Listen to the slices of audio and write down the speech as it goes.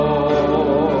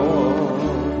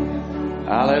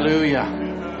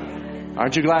Hallelujah.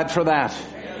 Aren't you glad for that?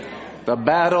 The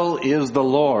battle is the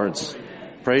Lord's.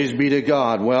 Praise be to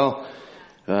God. Well,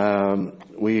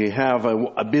 we have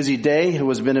a busy day. It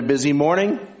has been a busy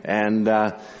morning and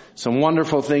some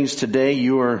wonderful things today.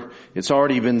 It's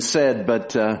already been said,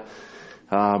 but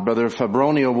Brother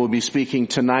Fabronio will be speaking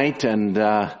tonight, and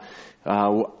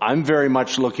I'm very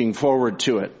much looking forward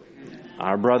to it.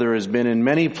 Our brother has been in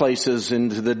many places,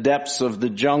 into the depths of the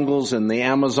jungles and the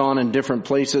Amazon and different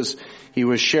places. He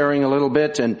was sharing a little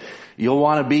bit, and you'll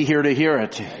want to be here to hear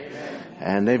it.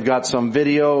 And they've got some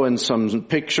video and some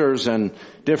pictures and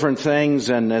different things.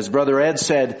 And as Brother Ed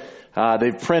said,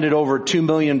 they've printed over 2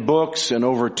 million books and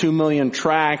over 2 million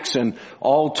tracts, and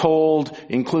all told,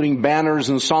 including banners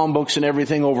and psalm books and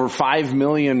everything, over 5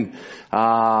 million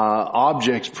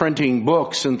objects, printing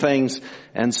books and things.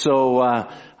 And so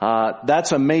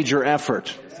that's a major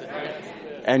effort.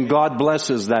 And God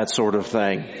blesses that sort of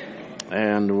thing.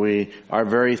 And we are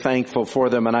very thankful for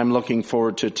them, and I'm looking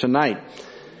forward to tonight.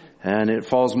 And it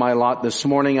falls my lot this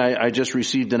morning. I just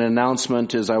received an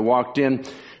announcement as I walked in.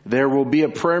 There will be a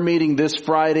prayer meeting this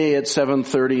Friday at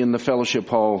 7:30 in the fellowship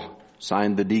hall.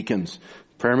 Signed, the deacons.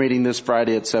 Prayer meeting this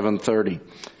Friday at 7:30.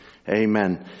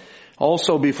 Amen.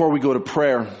 Also, before we go to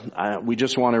prayer, we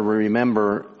just want to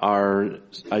remember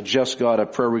I just got a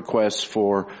prayer request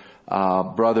for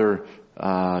Brother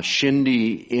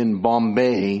Shindy in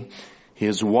Bombay.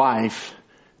 His wife,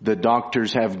 the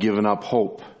doctors have given up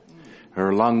hope.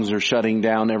 Her lungs are shutting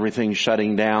down, everything's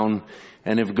shutting down.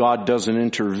 And if God doesn't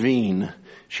intervene,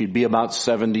 she'd be about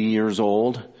 70 years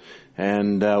old.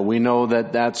 And we know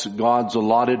that that's God's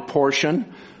allotted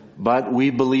portion, but we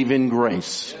believe in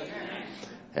grace.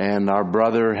 And our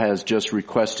brother has just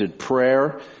requested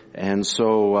prayer. And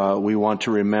so we want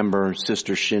to remember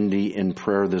Sister Shindy in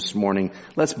prayer this morning.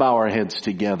 Let's bow our heads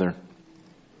together.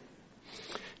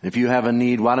 If you have a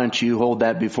need, why don't you hold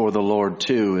that before the Lord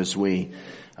too as we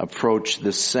approach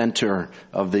the center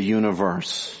of the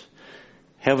universe.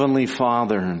 Heavenly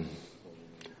Father,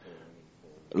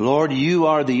 Lord, you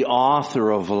are the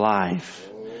author of life.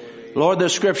 Lord, the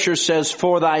scripture says,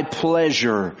 for thy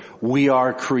pleasure we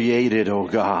are created, O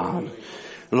God.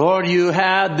 Lord, you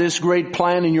had this great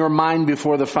plan in your mind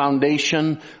before the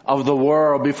foundation of the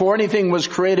world, before anything was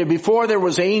created, before there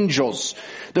was angels.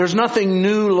 There's nothing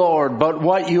new, Lord, but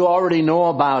what you already know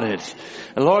about it.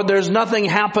 Lord, there's nothing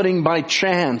happening by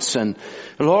chance. And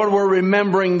Lord, we're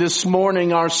remembering this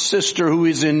morning our sister who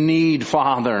is in need,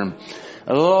 Father.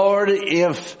 Lord,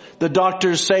 if the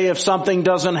doctors say if something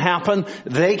doesn't happen,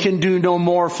 they can do no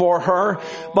more for her.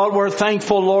 But we're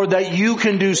thankful, Lord, that you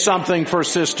can do something for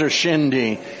Sister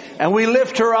Shindy. And we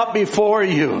lift her up before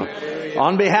you.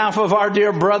 On behalf of our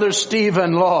dear brother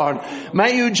Stephen, Lord,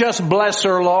 may you just bless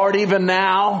her, Lord, even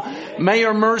now. May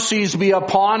your mercies be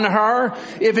upon her.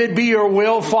 If it be your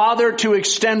will, Father, to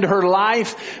extend her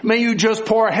life, may you just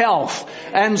pour health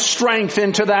and strength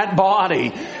into that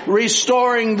body,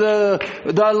 restoring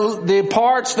the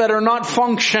parts that are not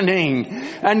functioning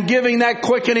and giving that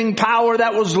quickening power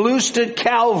that was loosed at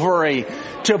Calvary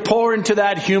to pour into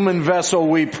that human vessel,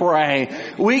 we pray.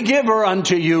 We give her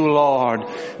unto you, Lord,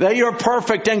 that your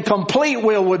perfect and complete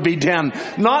will would be done.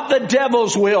 Not the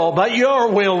devil's will, but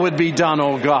your will would be done,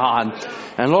 O God.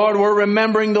 And Lord, we're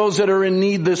remembering those that are in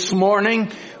need this morning.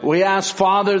 We ask,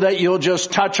 Father, that you'll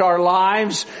just touch our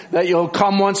lives, that you'll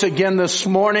come once again this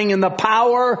morning in the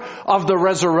power of the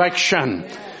resurrection.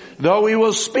 Though we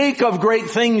will speak of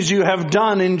great things you have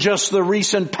done in just the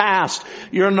recent past,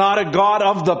 you're not a God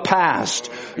of the past.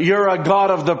 You're a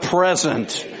God of the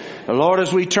present. Lord,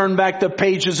 as we turn back the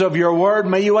pages of your word,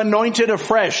 may you anoint it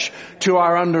afresh to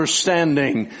our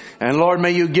understanding. And Lord,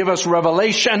 may you give us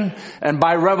revelation, and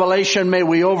by revelation may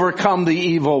we overcome the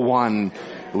evil one.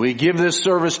 We give this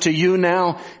service to you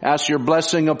now. Ask your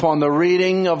blessing upon the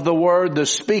reading of the word, the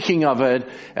speaking of it,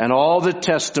 and all the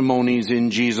testimonies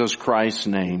in Jesus Christ's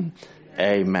name.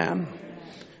 Amen.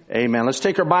 Amen. Let's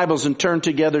take our Bibles and turn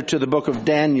together to the book of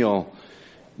Daniel.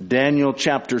 Daniel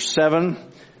chapter 7.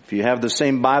 If you have the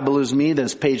same Bible as me,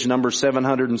 that's page number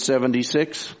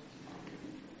 776.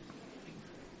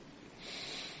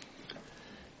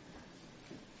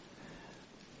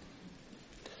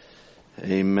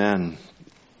 Amen.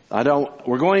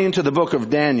 We're going into the book of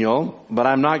Daniel, but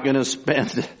I'm not going to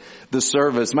spend the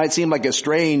service. It might seem like a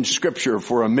strange scripture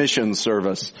for a mission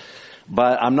service,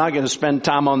 but I'm not going to spend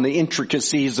time on the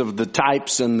intricacies of the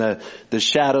types and the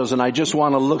shadows, and I just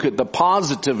want to look at the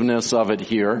positiveness of it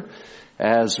here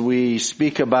as we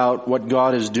speak about what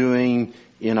God is doing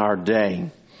in our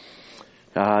day.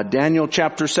 Daniel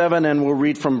chapter 7, and we'll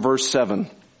read from verse 7.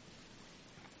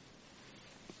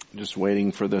 Just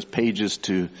waiting for those pages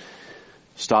to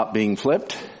stop being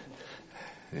flipped.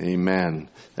 Amen.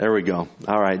 There we go.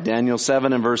 All right. Daniel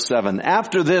 7 and verse 7.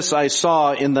 After this I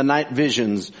saw in the night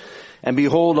visions, and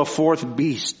behold, a fourth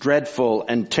beast, dreadful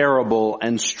and terrible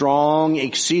and strong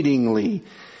exceedingly.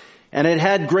 And it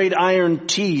had great iron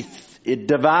teeth. It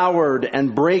devoured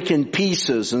and brake in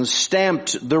pieces and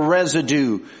stamped the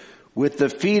residue with the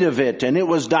feet of it. And it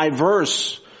was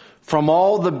diverse from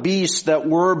all the beasts that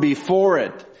were before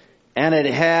it. And it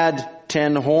had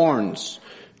 10 horns.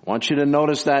 I want you to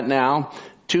notice that now.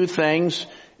 Two things.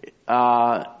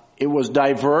 It was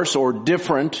diverse or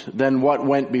different than what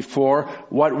went before.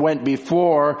 What went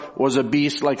before was a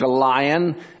beast like a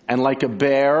lion and like a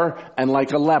bear and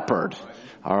like a leopard.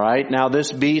 All right. Now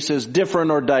this beast is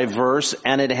different or diverse,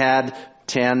 and it had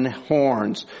 10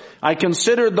 horns. I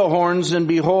considered the horns, and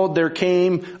behold, there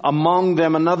came among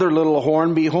them another little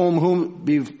horn, before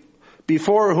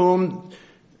whom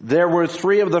there were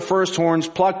 3 of the first horns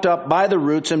plucked up by the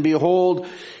roots, and behold,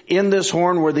 in this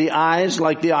horn were the eyes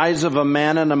like the eyes of a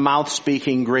man, and a mouth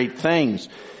speaking great things.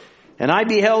 And I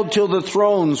beheld till the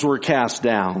thrones were cast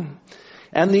down.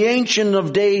 And the Ancient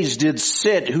of Days did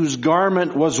sit, whose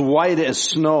garment was white as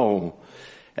snow,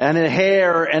 and his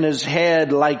hair and his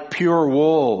head like pure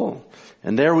wool.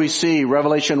 And there we see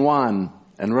Revelation 1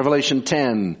 and Revelation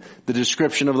 10, the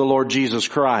description of the Lord Jesus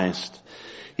Christ.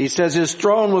 He says his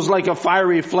throne was like a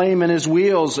fiery flame, and his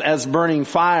wheels as burning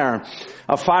fire.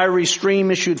 A fiery stream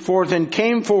issued forth and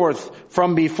came forth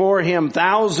from before him.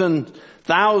 Thousands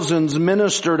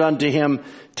ministered unto him.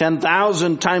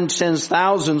 10,000 times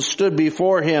 10,000 stood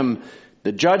before him.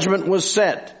 The judgment was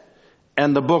set,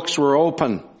 and the books were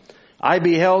open. I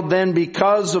beheld then,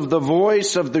 because of the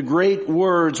voice of the great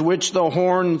words which the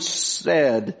horn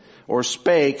said or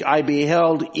spake, I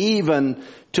beheld even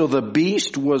till the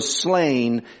beast was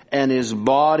slain, and his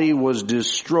body was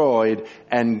destroyed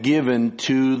and given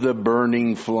to the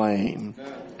burning flame.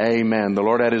 Amen. The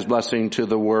Lord add his blessing to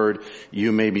the word.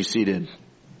 You may be seated.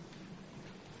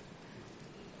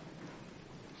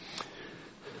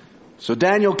 So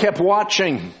Daniel kept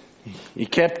watching. He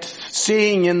kept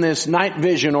seeing in this night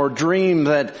vision or dream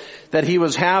that he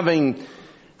was having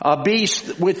a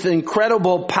beast with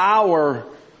incredible power,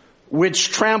 which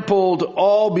trampled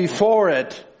all before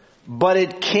it, but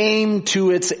it came to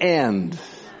its end.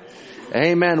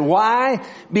 Amen. Why?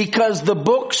 Because the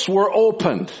books were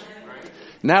opened.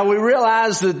 Now we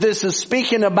realize that this is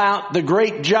speaking about the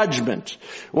great judgment.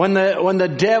 When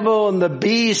the devil and the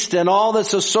beast and all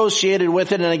that's associated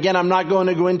with it, and again I'm not going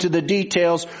to go into the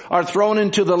details, are thrown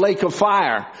into the lake of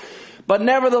fire. But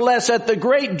nevertheless, that the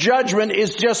great judgment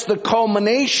is just the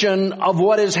culmination of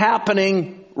what is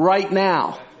happening right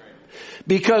now.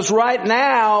 Because right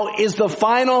now is the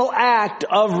final act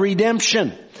of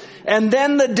redemption. And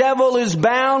then the devil is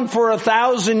bound for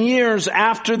 1,000 years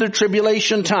after the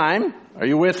tribulation time. Are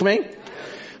you with me?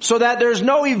 So that there's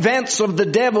no events of the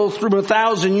devil through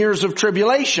 1,000 years of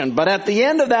tribulation. But at the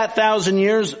end of that 1,000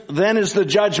 years, then is the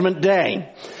judgment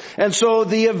day. And so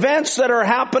the events that are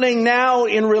happening now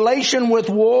in relation with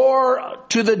war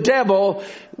to the devil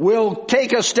will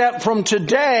take a step from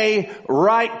today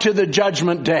right to the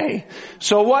judgment day.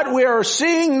 So what we are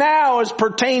seeing now as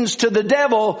pertains to the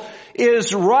devil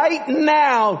is right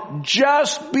now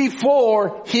just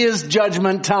before his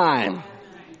judgment time.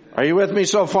 Are you with me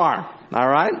so far? All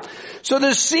right. So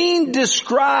the scene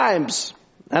describes,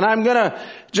 and I'm going to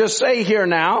just say here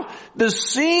now, the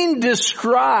scene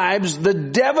describes the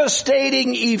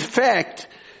devastating effect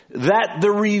that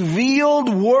the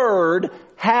revealed word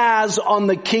has on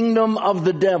the kingdom of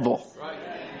the devil.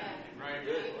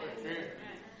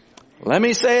 Let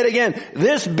me say it again.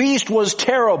 This beast was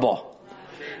terrible.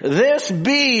 This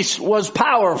beast was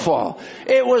powerful.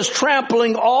 It was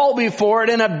trampling all before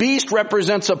it, and a beast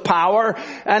represents a power,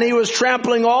 and he was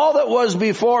trampling all that was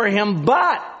before him.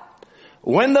 But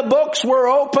when the books were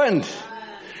opened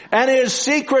and his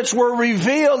secrets were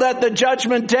revealed at the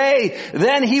judgment day,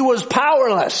 then he was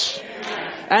powerless,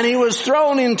 and he was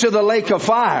thrown into the lake of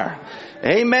fire.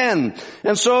 Amen.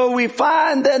 And so we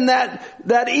find then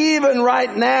that even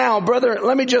right now, brother,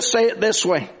 let me just say it this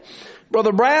way.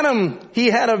 Brother Branham, he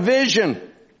had a vision,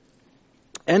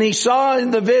 and he saw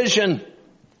in the vision,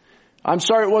 I'm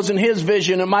sorry it wasn't his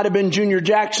vision, it might have been Junior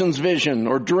Jackson's vision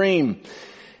or dream.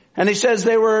 And he says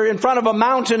they were in front of a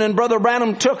mountain, and Brother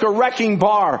Branham took a wrecking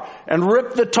bar and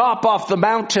ripped the top off the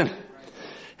mountain.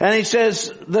 And he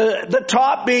says the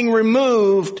top being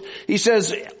removed, he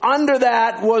says under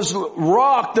that was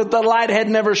rock that the light had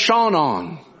never shone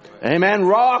on. Amen.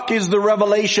 Rock is the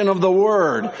revelation of the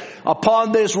word.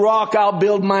 Upon this rock I'll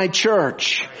build my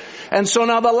church. And so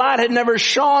now the light had never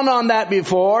shone on that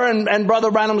before. And Brother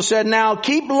Branham said, now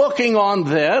keep looking on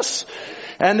this.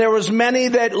 And there was many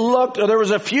that looked, or there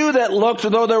was a few that looked,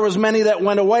 though there was many that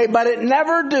went away, but it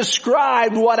never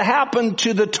described what happened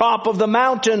to the top of the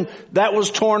mountain that was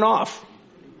torn off.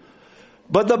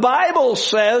 But the Bible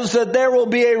says that there will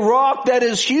be a rock that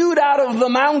is hewed out of the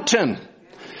mountain.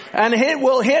 And it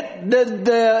will hit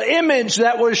the image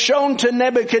that was shown to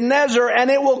Nebuchadnezzar, and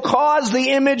it will cause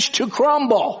the image to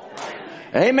crumble.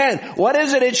 Amen. What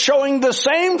is it? It's showing the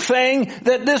same thing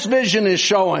that this vision is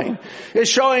showing. It's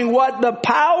showing what the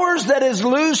powers that is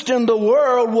loosed in the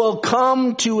world will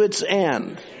come to its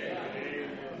end.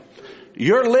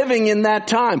 You're living in that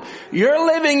time. You're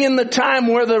living in the time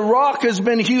where the rock has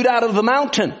been hewed out of the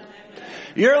mountain.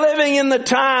 You're living in the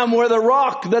time where the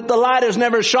rock that the light has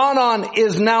never shone on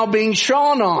is now being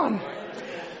shone on.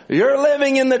 You're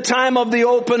living in the time of the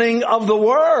opening of the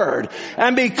Word.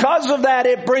 And because of that,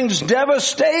 it brings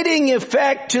devastating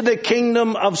effect to the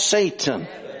kingdom of Satan.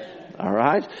 All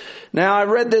right. Now, I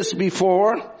read this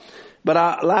before,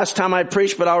 but last time I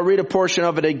preached, but I'll read a portion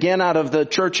of it again out of the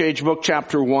Church Age book,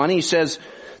 chapter 1. He says,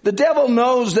 the devil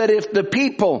knows that if the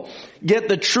people get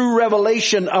the true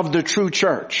revelation of the true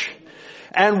church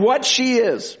and what she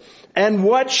is and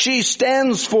what she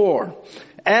stands for,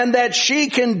 and that she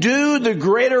can do the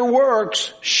greater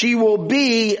works, she will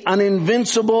be an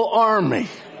invincible army.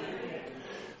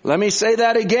 Let me say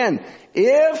that again.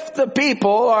 If the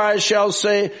people, or I'll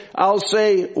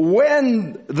say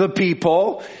when the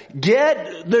people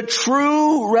get the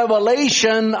true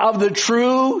revelation of the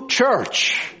true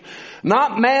church,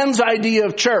 not man's idea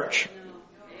of church,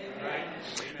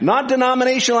 not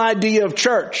denominational idea of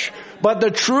church, but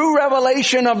the true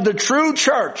revelation of the true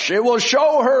church. It will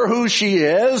show her who she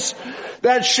is,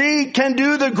 that she can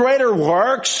do the greater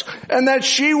works, and that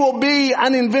she will be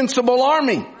an invincible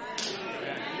army.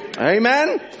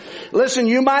 Amen? Listen,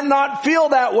 you might not feel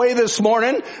that way this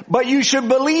morning, but you should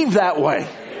believe that way.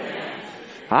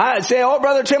 I say, oh,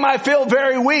 Brother Tim, I feel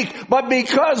very weak. But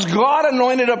because God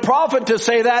anointed a prophet to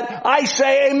say that, I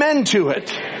say amen to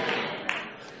it.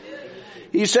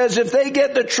 He says if they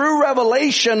get the true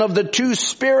revelation of the two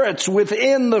spirits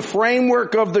within the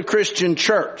framework of the Christian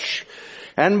church,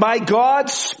 and by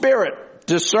God's Spirit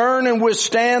discern and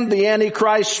withstand the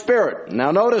Antichrist spirit.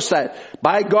 Now notice that.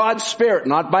 By God's Spirit,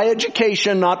 not by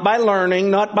education, not by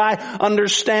learning, not by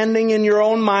understanding in your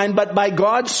own mind, but by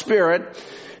God's Spirit,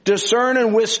 discern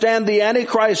and withstand the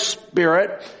Antichrist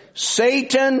spirit,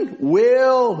 Satan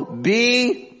will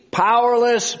be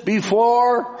powerless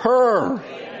before her.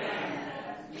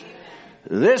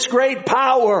 This great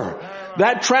power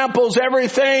that tramples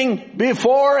everything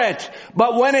before it.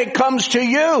 But when it comes to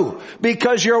you,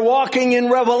 because you're walking in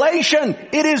revelation,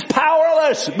 it is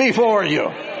powerless before you.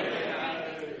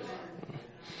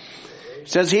 It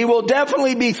says he will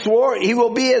definitely be he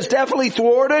will be as definitely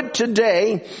thwarted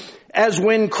today as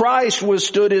when Christ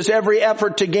withstood his every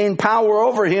effort to gain power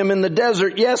over him in the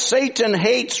desert. Yes, Satan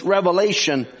hates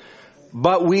revelation,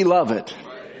 but we love it.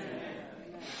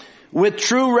 With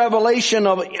true revelation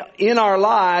in our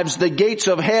lives, the gates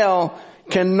of hell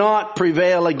cannot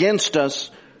prevail against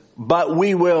us, but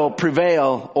we will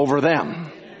prevail over them.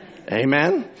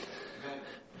 Amen.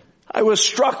 I was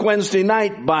struck Wednesday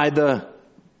night by the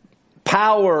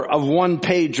power of one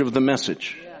page of the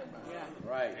message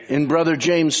in Brother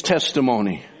James'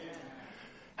 testimony.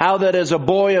 How that as a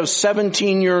boy of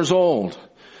 17 years old,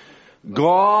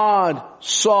 God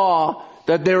saw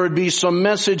that there would be some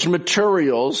message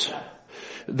materials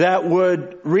that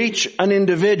would reach an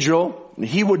individual.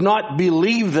 He would not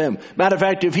believe them. Matter of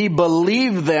fact, if he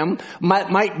believed them,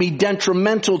 might be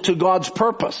detrimental to God's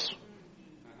purpose.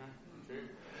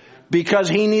 Because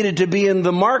he needed to be in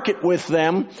the market with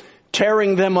them,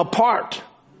 tearing them apart,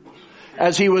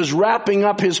 as he was wrapping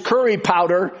up his curry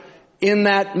powder in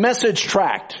that message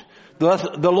tract.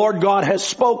 The Lord God has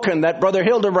spoken that Brother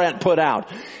Hildebrandt put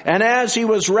out. And as he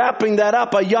was wrapping that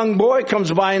up, a young boy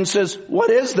comes by and says, what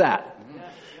is that?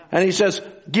 And he says,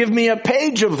 give me a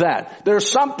page of that. There's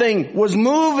something was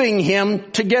moving him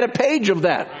to get a page of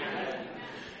that.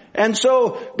 And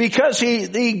so because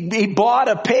he bought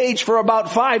a page for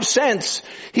about 5 cents,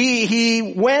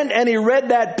 he went and he read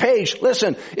that page.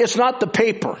 Listen, it's not the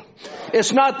paper.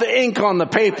 It's not the ink on the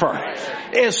paper.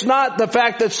 It's not the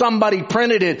fact that somebody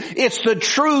printed it. It's the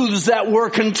truths that were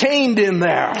contained in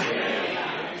there.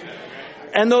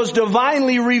 And those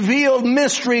divinely revealed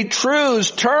mystery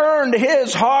truths turned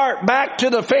his heart back to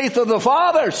the faith of the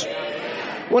fathers.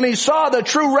 When he saw the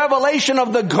true revelation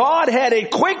of the Godhead,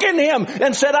 it quickened him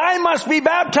and said, I must be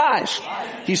baptized.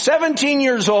 He's 17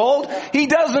 years old. He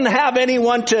doesn't have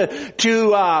anyone to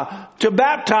to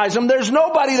baptize them. There's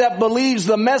nobody that believes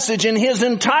the message in his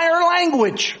entire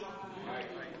language.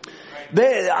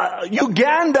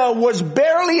 Uganda was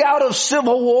barely out of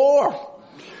civil war.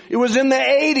 It was in the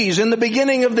 80s, in the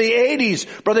beginning of the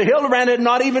 80s. Brother Hildebrand had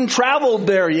not even traveled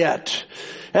there yet.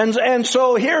 And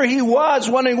so here he was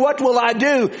wondering, what will I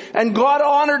do? And God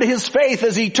honored his faith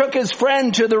as he took his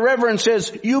friend to the river and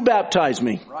says, you baptize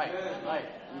me.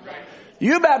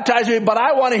 You baptize me, but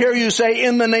I want to hear you say,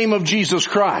 in the name of Jesus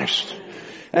Christ.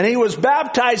 And he was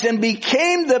baptized and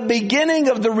became the beginning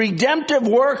of the redemptive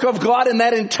work of God in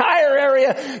that entire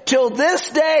area. Till this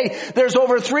day, there's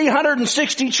over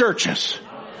 360 churches.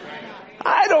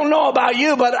 I don't know about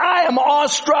you, but I am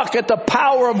awestruck at the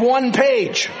power of one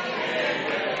page.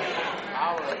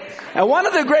 And one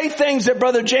of the great things that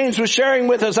Brother James was sharing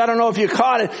with us, I don't know if you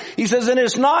caught it, he says, and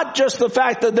it's not just the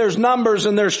fact that there's numbers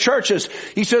and there's churches.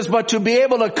 He says, but to be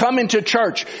able to come into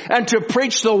church and to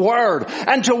preach the Word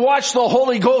and to watch the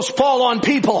Holy Ghost fall on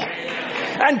people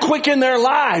and quicken their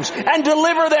lives and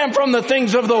deliver them from the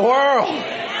things of the world.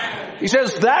 He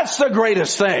says, that's the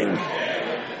greatest thing.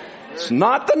 It's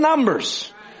not the numbers.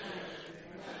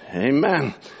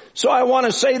 Amen. So I want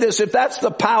to say this, if that's the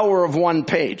power of one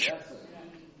page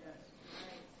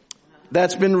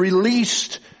that's been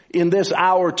released in this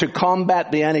hour to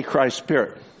combat the Antichrist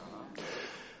spirit,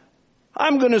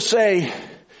 I'm going to say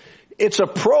it's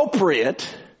appropriate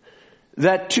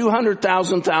that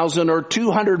 200,000 or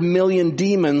 200 million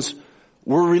demons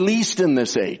were released in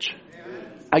this age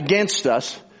against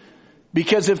us,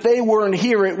 because if they weren't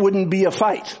here, it wouldn't be a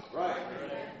fight.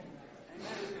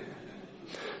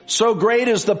 So great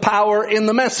is the power in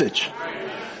the message.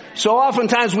 So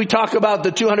oftentimes we talk about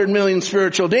the 200 million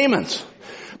spiritual demons.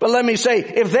 But let me say,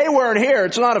 if they weren't here,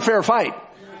 it's not a fair fight.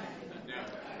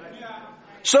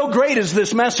 So great is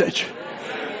this message.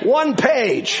 One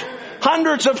page,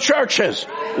 hundreds of churches.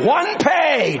 One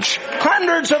page,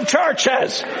 hundreds of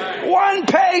churches. One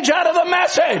page out of the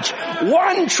message.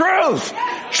 One truth.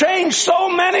 Changed so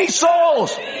many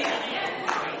souls.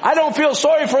 I don't feel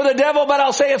sorry for the devil, but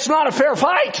I'll say it's not a fair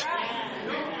fight.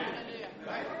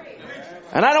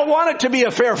 And I don't want it to be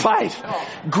a fair fight.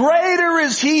 Greater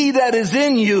is he that is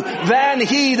in you than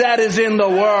he that is in the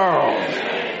world.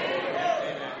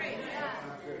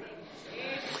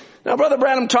 Now, Brother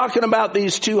Branham talking about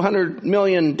these 200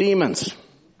 million demons.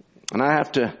 And I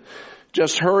have to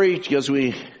just hurry because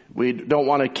we don't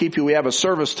want to keep you. We have a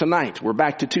service tonight. We're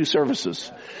back to 2 services.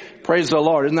 Praise the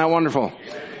Lord. Isn't that wonderful?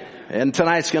 And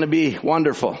tonight's going to be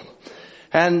wonderful.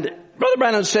 And Brother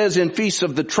Branham says in Feast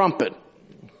of the Trumpet,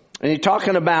 and he's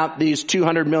talking about these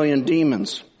 200 million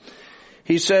demons.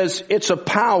 He says, it's a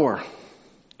power.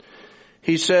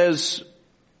 He says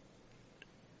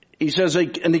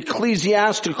an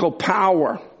ecclesiastical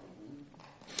power.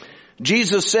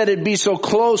 Jesus said it'd be so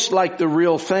close like the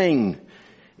real thing.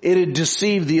 It'd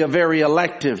deceive the very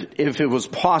elective if it was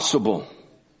possible.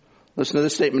 Listen to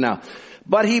this statement now.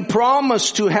 But he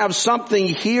promised to have something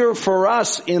here for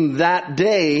us in that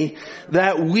day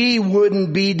that we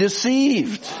wouldn't be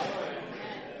deceived.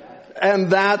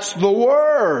 And that's the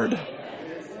Word.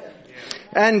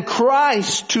 And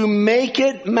Christ to make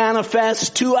it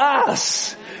manifest to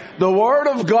us. The Word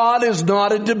of God is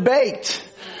not a debate.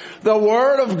 The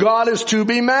Word of God is to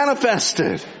be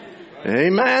manifested.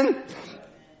 Amen.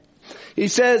 He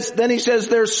says,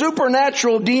 they're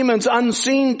supernatural demons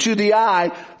unseen to the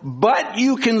eye, but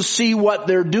you can see what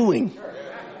they're doing.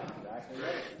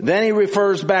 Then he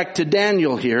refers back to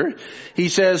Daniel here. He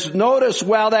says, notice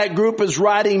while that group is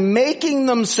writing, making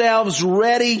themselves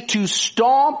ready to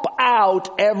stomp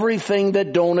out everything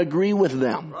that don't agree with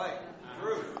them.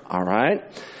 All right.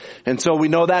 And so we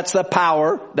know that's the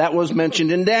power that was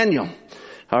mentioned in Daniel.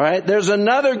 All right. There's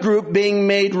another group being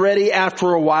made ready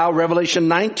after a while. Revelation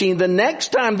 19. The next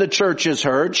time the church is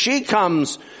heard, she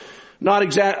comes not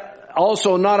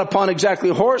upon exactly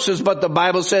horses, but the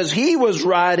Bible says he was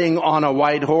riding on a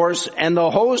white horse and the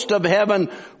host of heaven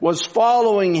was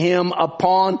following him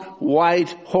upon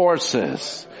white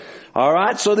horses. All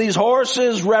right. So these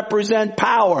horses represent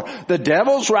power. The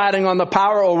devil's riding on the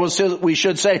power, or we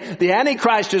should say the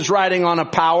Antichrist is riding on a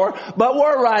power, but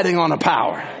we're riding on a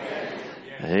power.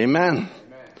 Amen.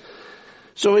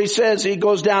 So he says, he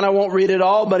goes down, I won't read it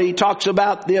all, but he talks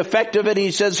about the effect of it.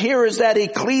 He says, here is that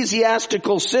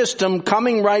ecclesiastical system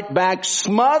coming right back,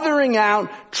 smothering out,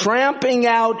 tramping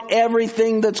out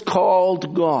everything that's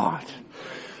called God.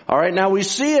 All right. Now we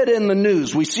see it in the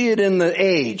news. We see it in the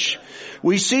age.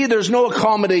 We see there's no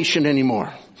accommodation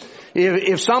anymore.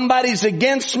 If somebody's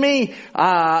against me,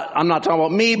 I'm not talking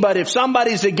about me, but if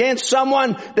somebody's against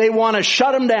someone, they want to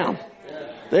shut them down.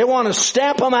 They want to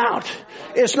stamp them out.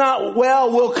 It's not,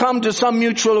 well, we'll come to some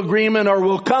mutual agreement or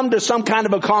we'll come to some kind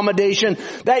of accommodation.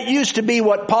 That used to be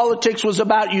what politics was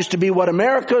about, used to be what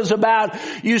America is about,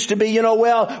 used to be,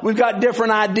 well, we've got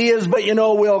different ideas, but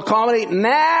we'll accommodate.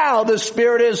 Now the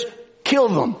Spirit is kill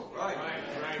them.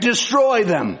 Destroy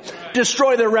them.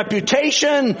 Destroy their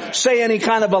reputation. Say any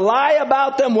kind of a lie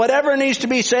about them. Whatever needs to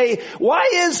be said.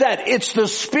 Why is that? It's the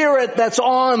Spirit that's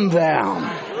on them.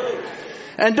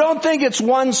 And don't think it's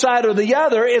one side or the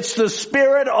other. It's the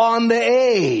Spirit on the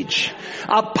age.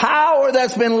 A power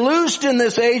that's been loosed in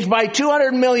this age by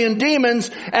 200 million demons.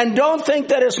 And don't think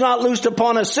that it's not loosed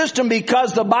upon a system,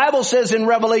 because the Bible says in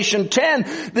Revelation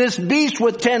 10, this beast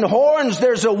with 10 horns,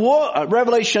 there's a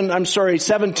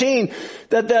 17,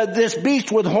 that this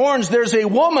beast with horns, there's a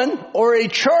woman or a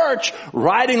church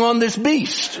riding on this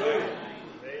beast.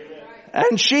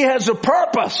 And she has a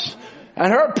purpose.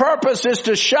 And her purpose is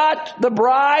to shut the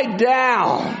bride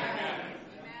down.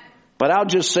 But I'll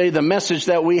just say the message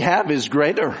that we have is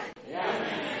greater.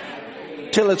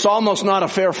 Till it's almost not a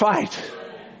fair fight.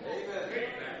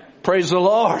 Praise the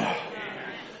Lord.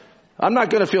 I'm not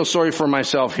going to feel sorry for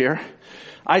myself here.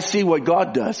 I see what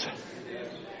God does.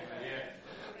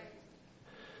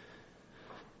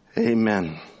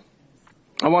 Amen.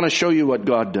 I want to show you what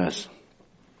God does.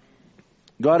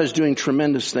 God is doing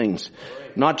tremendous things.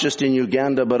 Not just in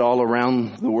Uganda, but all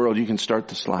around the world. You can start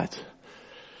the slides.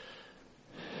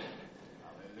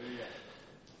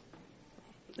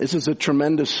 This is a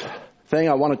tremendous thing.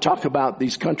 I want to talk about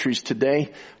these countries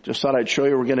today. Just thought I'd show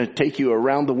you. We're going to take you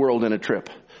around the world in a trip.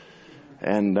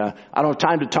 And I don't have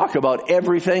time to talk about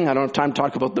everything. I don't have time to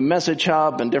talk about the message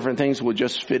hub and different things. We'll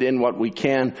just fit in what we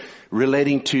can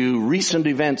relating to recent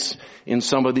events in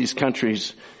some of these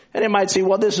countries. And it might say,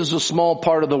 well, this is a small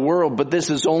part of the world, but this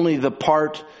is only the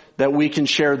part that we can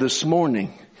share this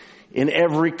morning. In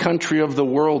every country of the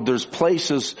world, there's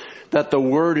places that the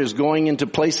word is going into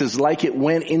places like it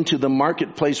went into the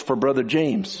marketplace for Brother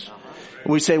James.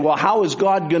 And we say, well, how is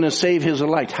God going to save his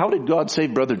elect? How did God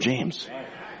save Brother James?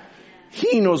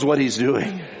 He knows what he's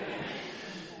doing.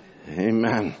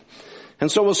 Amen.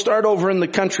 And so we'll start over in the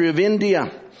country of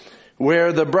India,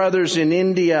 where the brothers in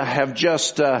India have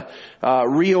just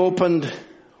reopened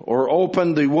or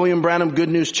opened the William Branham Good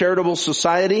News Charitable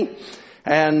Society.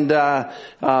 And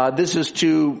this is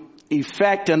to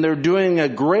effect, and they're doing a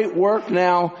great work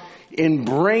now in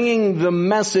bringing the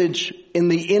message in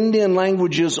the Indian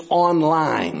languages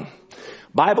online.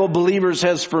 Bible Believers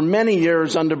has for many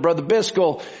years under Brother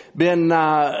Biscoe been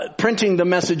printing the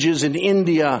messages in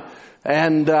India.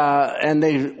 And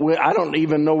I don't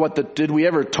even know did we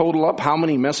ever total up how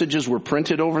many messages were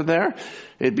printed over there?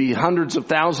 It'd be hundreds of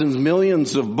thousands,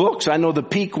 millions of books. I know the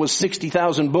peak was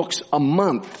 60,000 books a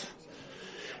month.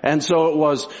 And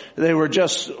so they were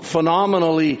just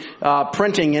phenomenally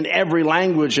printing in every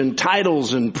language and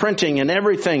titles and printing and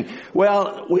everything.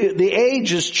 Well, the age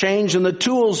has changed and the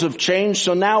tools have changed,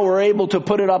 so now we're able to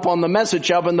put it up on the message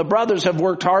hub, and the brothers have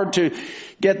worked hard to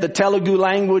get the Telugu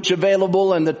language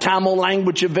available and the Tamil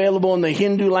language available and the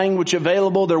Hindu language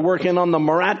available. They're working on the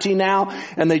Marathi now,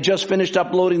 and they just finished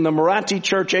uploading the Marathi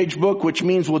Church Age book, which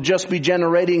means we'll just be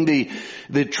generating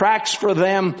the tracks for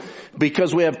them,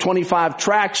 because we have 25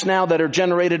 tracks now that are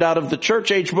generated out of the Church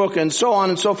Age book, and so on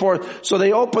and so forth. So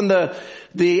they opened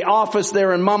the office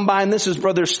there in Mumbai, and this is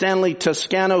Brother Stanley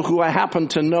Toscano, who I happen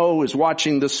to know is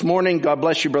watching this morning. God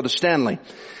bless you, Brother Stanley.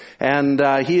 And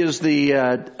he is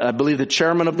I believe the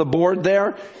chairman of the board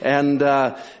there, and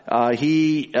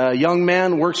he young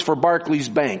man works for Barclays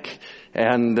Bank.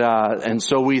 And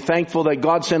so we're thankful that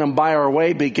God sent him by our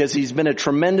way, because he's been a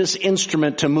tremendous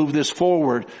instrument to move this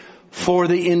forward for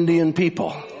the Indian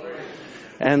people.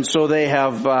 And so they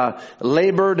have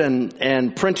labored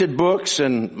and printed books,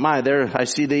 and I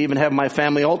see they even have my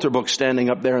family altar book standing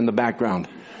up there in the background.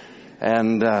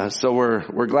 And so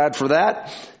we're glad for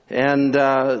that. And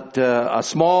a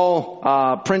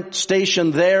small print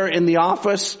station there in the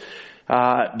office,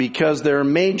 because their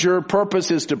major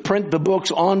purpose is to print the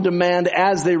books on demand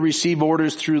as they receive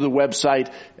orders through the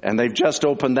website. And they've just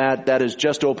opened that. That is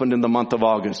just opened in the month of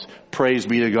August. Praise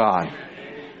be to God.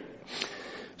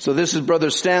 So this is Brother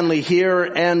Stanley here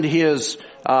and his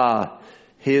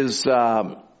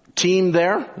team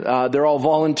there. They're all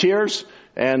volunteers.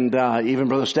 And even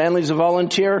Brother Stanley's a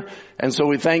volunteer. And so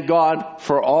we thank God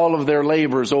for all of their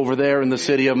labors over there in the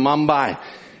city of Mumbai.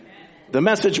 The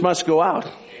message must go out.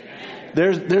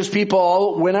 There's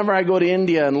people whenever I go to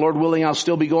India, and Lord willing I'll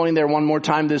still be going there one more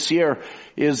time this year,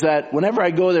 is that whenever I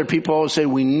go there, people always say,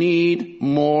 we need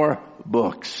more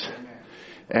books.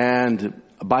 And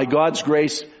by God's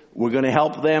grace, we're going to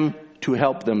help them to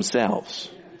help themselves.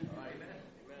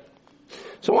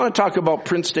 So I want to talk about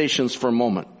print stations for a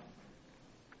moment.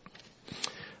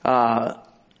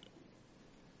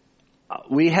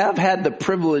 We have had the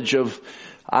privilege of,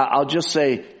 I'll just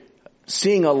say,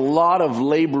 seeing a lot of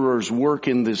laborers work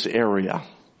in this area.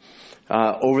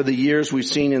 Over the years, we've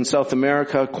seen in South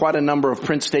America quite a number of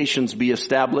print stations be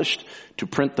established to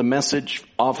print the message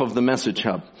off of the message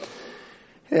hub.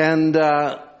 And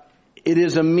it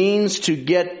is a means to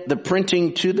get the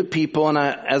printing to the people. And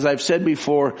as I've said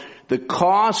before, the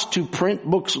cost to print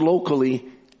books locally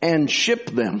and ship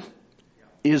them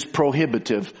is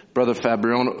prohibitive. Brother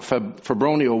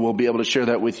Fabronio will be able to share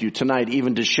that with you tonight.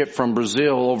 Even to ship from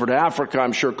Brazil over to Africa,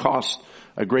 I'm sure costs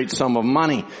a great sum of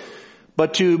money.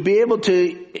 But to be able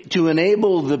to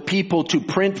enable the people to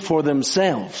print for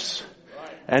themselves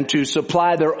and to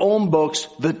supply their own books,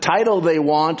 the title they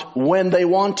want, when they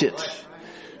want it,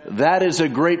 that is a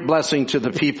great blessing to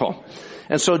the people.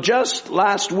 And so just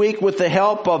last week, with the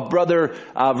help of Brother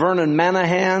Vernon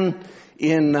Manahan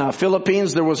in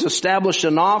Philippines, there was established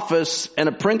an office and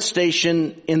a print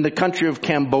station in the country of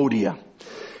Cambodia.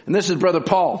 And this is Brother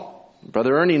Paul.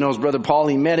 Brother Ernie knows Brother Paul.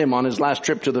 He met him on his last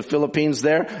trip to the Philippines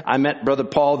there. I met Brother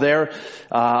Paul there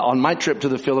on my trip to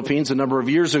the Philippines a number of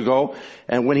years ago,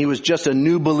 and when he was just a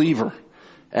new believer.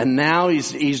 And now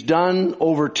he's done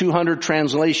over 200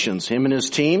 translations, him and his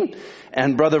team.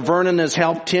 And Brother Vernon has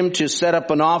helped him to set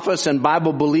up an office, and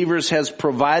Bible Believers has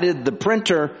provided the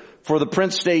printer for the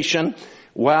print station,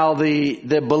 while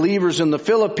the believers in the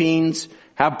Philippines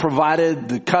have provided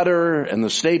the cutter and the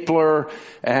stapler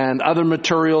and other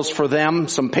materials for them,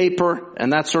 some paper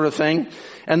and that sort of thing.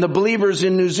 And the believers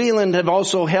in New Zealand have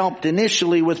also helped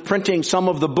initially with printing some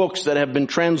of the books that have been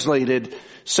translated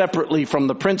separately from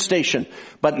the print station.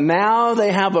 But now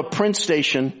they have a print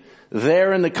station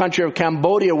there in the country of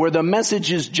Cambodia where the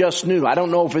message is just new. I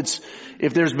don't know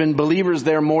if there's been believers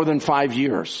there more than 5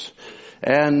 years.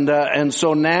 And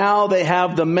so now they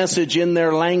have the message in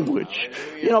their language.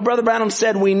 You know, Brother Branham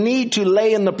said we need to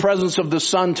lay in the presence of the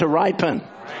sun to ripen.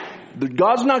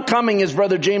 God's not coming, as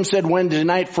Brother James said Wednesday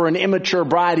night, for an immature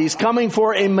bride. He's coming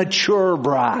for a mature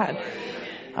bride.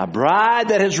 A bride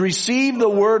that has received the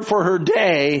word for her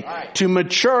day to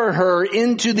mature her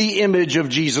into the image of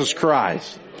Jesus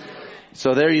Christ.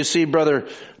 So there you see Brother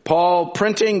Paul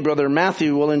printing. Brother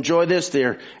Matthew will enjoy this.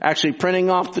 They're actually printing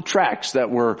off the tracts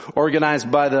that were organized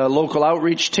by the local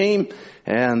outreach team,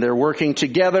 and they're working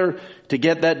together to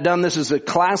get that done. This is a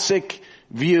classic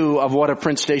view of what a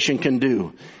print station can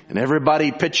do. And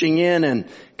everybody pitching in and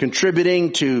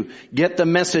contributing to get the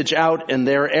message out in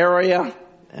their area.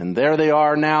 And there they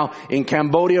are now in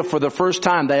Cambodia for the first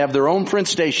time. They have their own print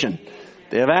station.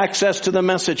 They have access to the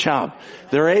message hub.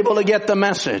 They're able to get the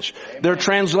message. Their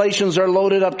translations are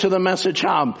loaded up to the message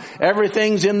hub.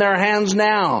 Everything's in their hands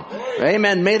now.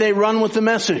 Amen. May they run with the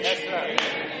message.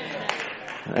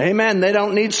 Amen. They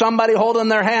don't need somebody holding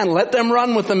their hand. Let them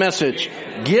run with the message.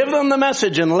 Give them the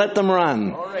message and let them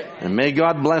run. And may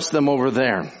God bless them over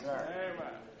there.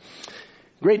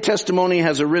 Great testimony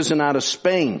has arisen out of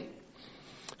Spain,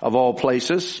 of all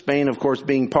places. Spain, of course,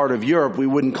 being part of Europe, we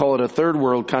wouldn't call it a third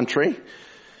world country.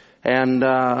 And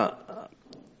how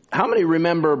many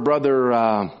remember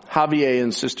Brother Javier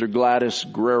and Sister Gladys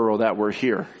Guerrero that were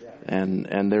here?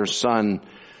 And their son,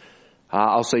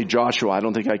 I'll say Joshua. I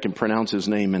don't think I can pronounce his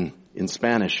name in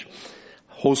Spanish.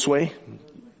 Josue?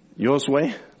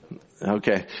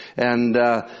 Okay. And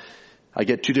I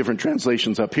get two different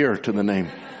translations up here to the name.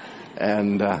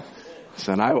 And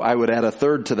so I would add a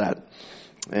third to that.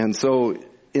 And so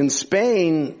in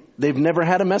Spain, they've never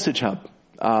had a message hub,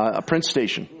 a print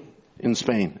station in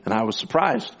Spain. And I was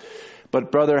surprised.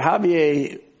 But Brother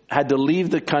Javier had to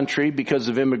leave the country because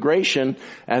of immigration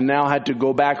and now had to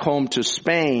go back home to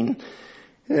Spain.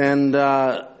 And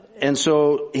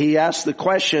so he asked the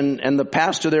question, and the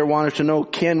pastor there wanted to know,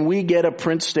 can we get a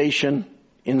print station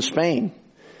in Spain?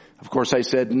 Of course I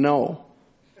said no.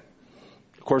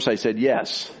 Of course I said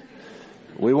yes.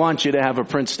 We want you to have a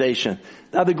print station.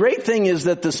 Now the great thing is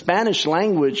that the Spanish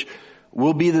language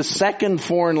will be the second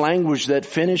foreign language that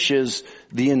finishes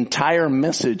the entire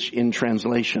message in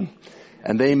translation.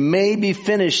 And they may be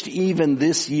finished even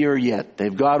this year yet.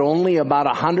 They've got only about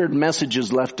 100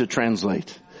 messages left to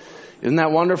translate. Isn't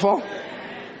that wonderful?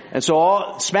 And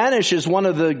so Spanish is one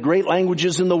of the great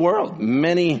languages in the world.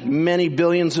 Many, many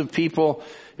billions of people,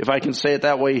 if I can say it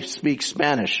that way, speak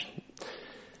Spanish.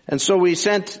 And so we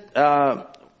sent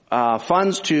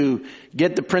funds to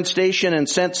get the print station and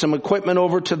sent some equipment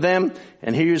over to them.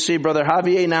 And here you see Brother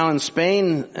Javier now in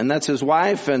Spain, and that's his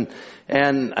wife, and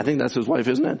I think that's his wife,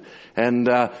 isn't it? And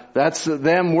that's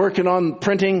them working on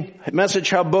printing Message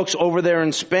Hub books over there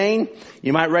in Spain.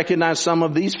 You might recognize some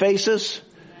of these faces.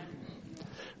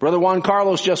 Brother Juan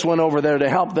Carlos just went over there to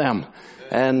help them.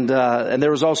 And there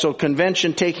was also a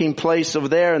convention taking place over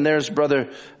there, and there's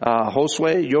Brother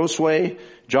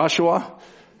Joshua,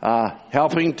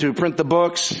 helping to print the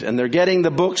books, and they're getting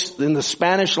the books in the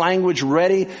Spanish language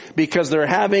ready because they're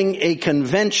having a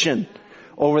convention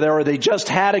over there, or they just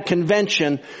had a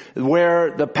convention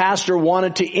where the pastor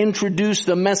wanted to introduce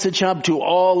the Message Hub to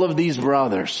all of these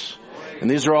brothers. And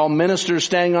these are all ministers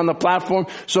standing on the platform.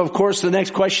 So of course the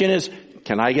next question is,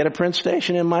 can I get a print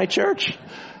station in my church?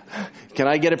 Can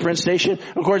I get a print station?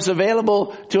 Of course,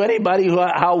 available to anybody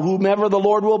whomever the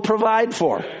Lord will provide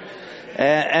for.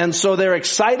 And so they're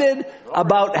excited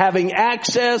about having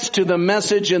access to the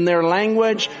message in their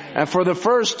language. And for the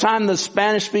first time, the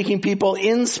Spanish-speaking people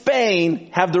in Spain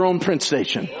have their own print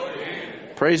station.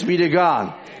 Praise be to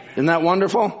God. Isn't that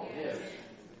wonderful?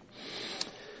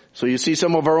 So you see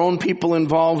some of our own people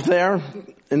involved there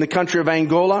in the country of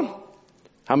Angola.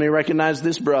 How many recognize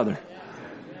this brother?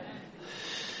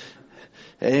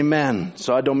 Amen.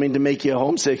 So I don't mean to make you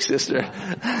homesick, sister.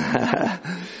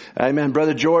 Amen.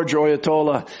 Brother George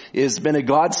Oyetola has been a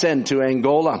godsend to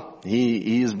Angola.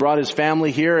 He has brought his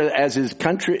family here as his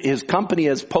company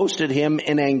has posted him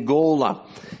in Angola.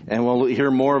 And we'll hear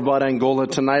more about Angola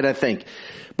tonight, I think.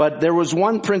 But there was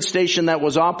one print station that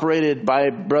was operated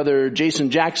by Brother Jason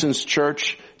Jackson's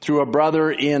church through a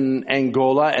brother in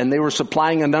Angola, and they were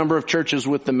supplying a number of churches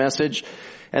with the message.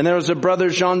 And there was a brother,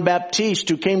 Jean-Baptiste,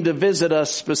 who came to visit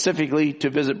us, specifically to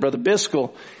visit Brother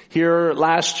Biscoe here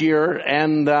last year,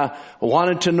 and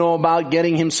wanted to know about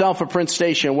getting himself a print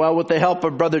station. Well, with the help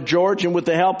of Brother George and with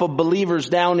the help of believers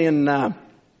down in,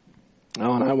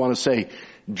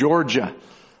 Georgia,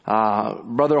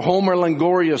 Brother Homer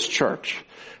Longoria's church,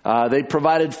 they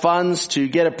provided funds to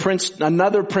get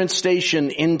another print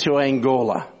station into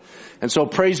Angola. And so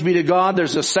praise be to God,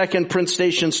 there's a second print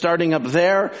station starting up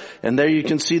there. And there you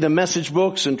can see the message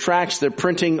books and tracts they're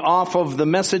printing off of the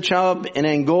Message Hub in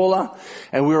Angola.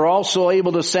 And we were also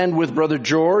able to send with Brother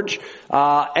George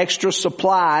extra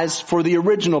supplies for the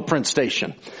original print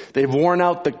station. They've worn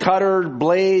out the cutter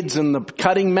blades and the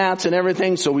cutting mats and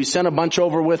everything. So we sent a bunch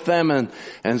over with them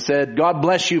and said, God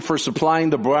bless you for supplying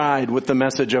the bride with the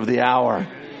message of the hour.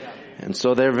 And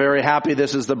so they're very happy.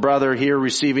 This is the brother here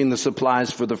receiving the supplies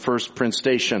for the first print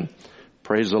station.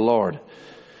 Praise the Lord.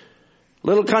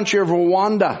 Little country of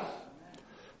Rwanda.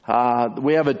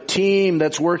 We have a team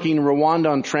that's working in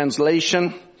Rwanda on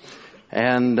translation.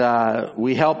 And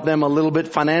we help them a little bit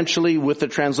financially with the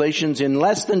translations. In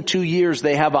less than 2 years,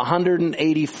 they have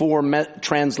 184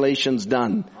 translations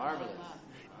done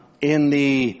in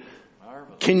the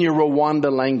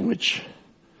Kinyarwanda language.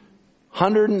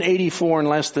 184 in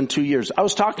less than 2 years. I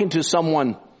was talking to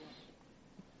someone.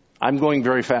 I'm going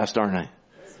very fast, aren't I?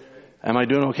 Am I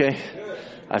doing okay?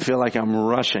 I feel like I'm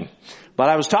rushing. But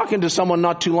I was talking to someone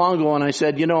not too long ago, and I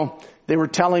said, they were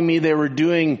telling me they were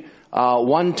doing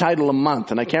one title a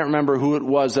month, and I can't remember who it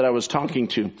was that I was talking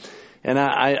to. And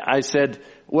I said,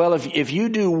 well, if you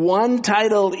do one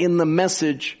title in the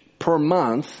message per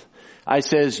month, I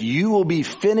says, you will be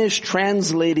finished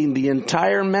translating the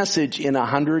entire message in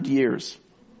 100 years.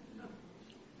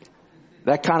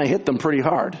 That kind of hit them pretty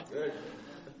hard.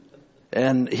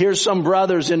 And here's some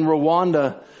brothers in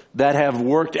Rwanda that have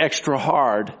worked extra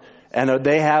hard. And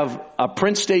they have a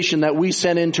print station that we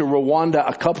sent into Rwanda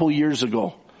a couple years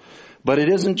ago. But it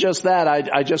isn't just that.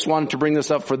 I just wanted to bring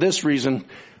this up for this reason.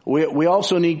 We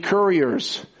also need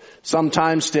couriers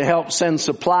sometimes to help send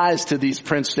supplies to these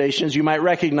print stations. You might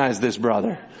recognize this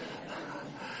brother.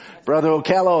 Brother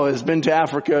Okello has been to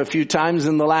Africa a few times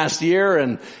in the last year,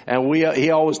 and he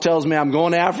always tells me, I'm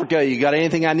going to Africa. You got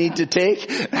anything I need to take?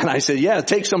 And I said, yeah,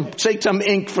 take some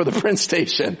ink for the print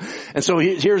station. And so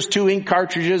here's 2 ink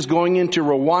cartridges going into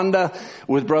Rwanda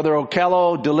with Brother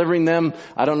Okello, delivering them.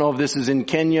 I don't know if this is in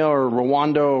Kenya or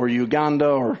Rwanda or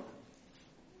Uganda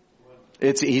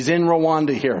he's in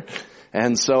Rwanda here.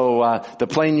 And so the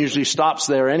plane usually stops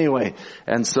there anyway.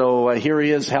 And so here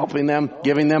he is helping them,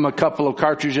 giving them a couple of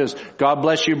cartridges. God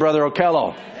bless you, Brother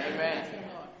Okello. Amen.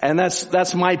 And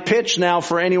that's my pitch now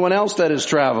for anyone else that is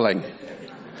traveling.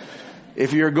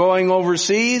 If you're going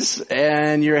overseas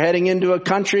and you're heading into a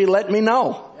country, let me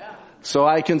know. So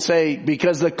I can say,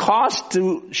 because the cost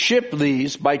to ship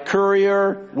these by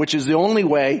courier, which is the only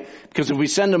way, because if we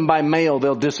send them by mail,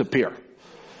 they'll disappear.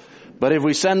 But if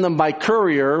we send them by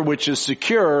courier, which is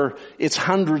secure, it's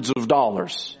hundreds of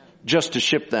dollars just to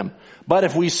ship them. But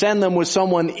if we send them with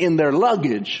someone in their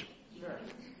luggage,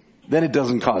 then it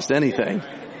doesn't cost anything.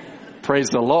 Praise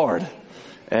the Lord.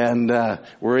 And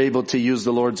we're able to use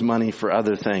the Lord's money for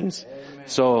other things.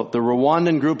 So the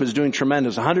Rwandan group is doing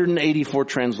tremendous. 184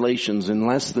 translations in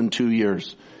less than 2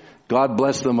 years. God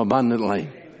bless them abundantly.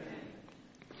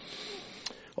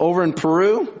 Over in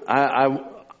Peru,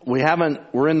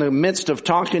 we're in the midst of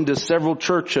talking to several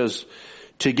churches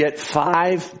to get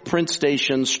 5 print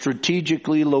stations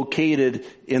strategically located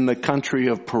in the country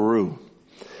of Peru.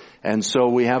 And so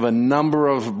we have a number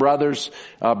of brothers.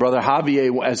 Brother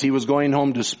Javier, as he was going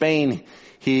home to Spain,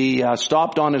 he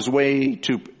stopped on his way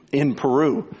in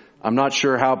Peru. I'm not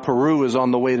sure how Peru is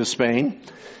on the way to Spain,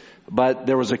 but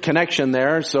there was a connection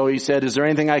there. So he said, "Is there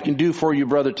anything I can do for you,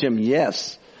 Brother Tim?"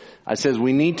 "Yes." I says,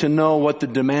 "We need to know what the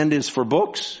demand is for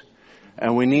books,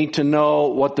 and we need to know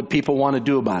what the people want to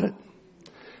do about it."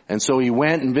 And so he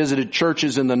went and visited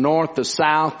churches in the north, the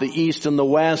south, the east, and the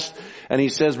west. And he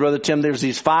says, "Brother Tim, there's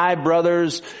these 5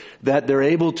 brothers that they're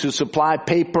able to supply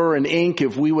paper and ink.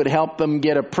 If we would help them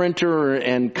get a printer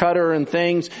and cutter and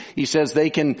things," he says, "they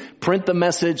can print the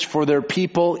message for their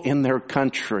people in their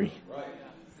country."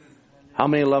 How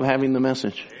many love having the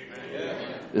message?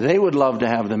 They would love to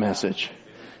have the message.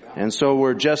 And so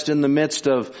we're just in the midst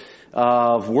of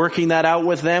working that out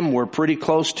with them. We're pretty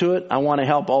close to it. I want to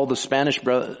help all the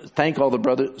thank all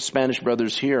the Spanish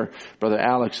brothers here. Brother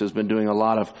Alex has been doing a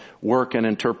lot of work and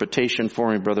interpretation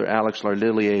for me. Brother Alex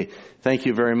Lardillier. Thank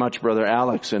you very much, Brother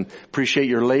Alex, and appreciate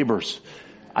your labors.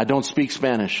 I don't speak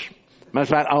Spanish. Matter of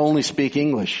fact, I only speak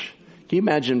English. Can you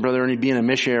imagine, Brother Ernie, being a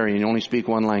missionary and you only speak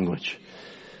one language?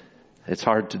 It's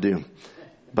hard to do.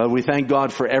 But we thank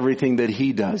God for everything that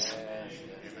He does.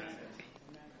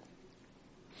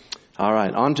 All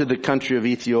right, on to the country of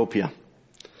Ethiopia.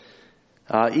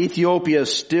 Ethiopia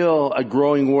is still a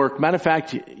growing work. Matter of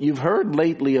fact, you've heard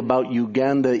lately about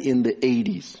Uganda in the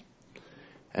 80s.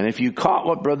 And if you caught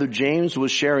what Brother James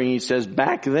was sharing, he says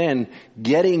back then,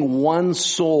 getting one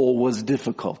soul was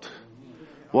difficult.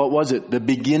 What was it? The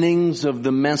beginnings of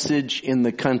the message in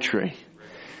the country.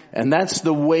 And that's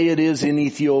the way it is in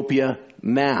Ethiopia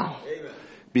now.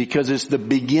 Because it's the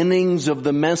beginnings of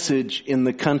the message in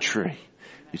the country.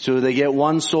 So they get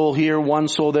one soul here, one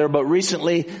soul there. But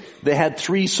recently they had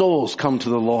 3 souls come to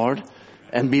the Lord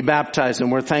and be baptized.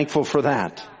 And we're thankful for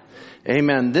that.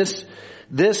 Amen. This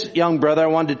young brother, I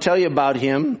wanted to tell you about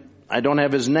him. I don't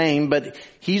have his name, but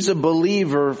he's a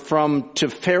believer from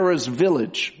Tefera's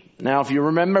village. Now, if you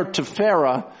remember,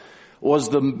 Tefera was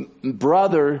the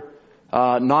brother,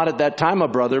 not at that time a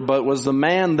brother, but was the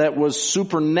man that was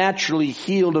supernaturally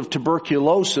healed of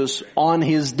tuberculosis on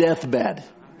his deathbed.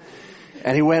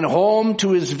 And he went home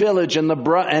to his village and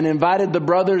invited the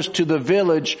brothers to the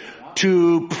village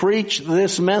to preach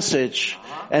this message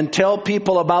and tell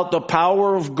people about the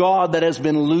power of God that has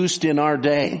been loosed in our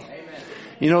day.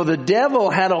 You know, the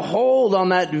devil had a hold on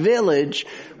that village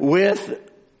with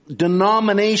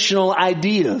denominational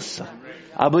ideas.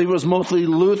 I believe it was mostly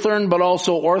Lutheran, but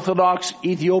also Orthodox,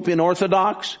 Ethiopian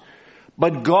Orthodox.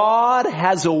 But God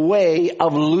has a way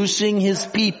of loosing His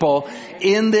people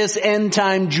in this end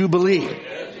time jubilee.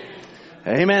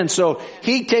 Amen. So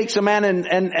he takes a man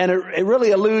and it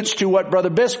really alludes to what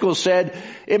Brother Biscoe said.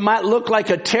 It might look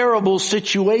like a terrible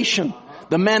situation.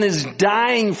 The man is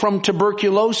dying from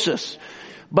tuberculosis.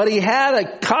 But he had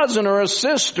a cousin or a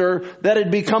sister that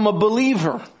had become a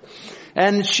believer.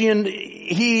 And she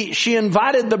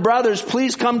invited the brothers,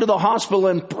 "Please come to the hospital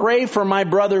and pray for my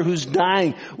brother who's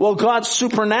dying." Well, God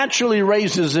supernaturally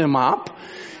raises him up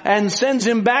and sends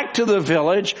him back to the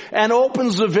village and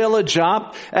opens the village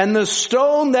up, and the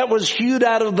stone that was hewed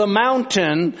out of the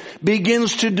mountain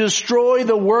begins to destroy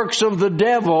the works of the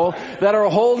devil that are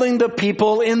holding the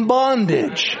people in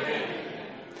bondage.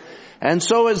 And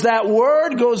so as that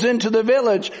word goes into the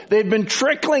village, they've been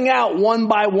trickling out one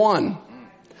by one.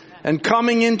 And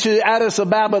coming into Addis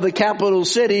Ababa, the capital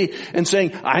city, and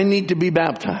saying, "I need to be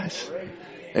baptized."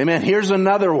 Amen. Here's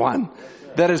another one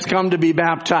that has come to be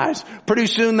baptized. Pretty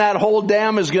soon that whole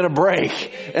dam is going to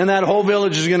break and that whole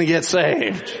village is going to get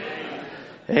saved.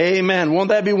 Amen. Won't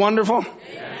that be wonderful?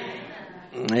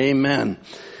 Amen.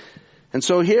 And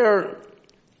so here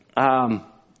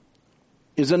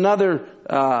is another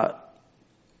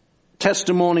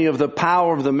testimony of the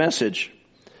power of the message.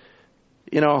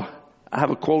 You know, I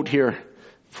have a quote here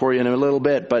for you in a little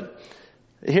bit, but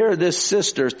here this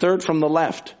sister, third from the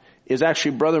left, is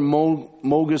actually Brother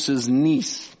Mogus's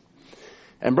niece.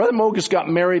 And Brother Mogus got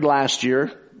married last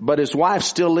year, but his wife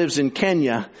still lives in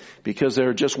Kenya because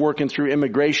they're just working through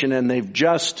immigration, and they've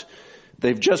just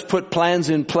put plans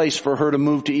in place for her to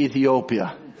move to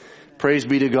Ethiopia. Praise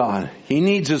be to God. He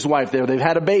needs his wife there. They've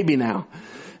had a baby now.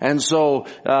 And so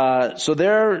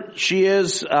there she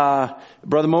is,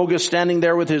 Brother Mogus standing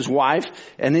there with his wife,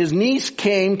 and his niece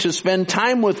came to spend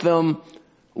time with them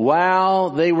while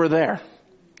they were there.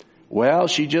 Well,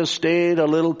 she just stayed a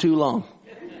little too long.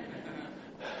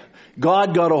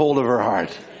 God got a hold of her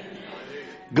heart.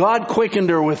 God quickened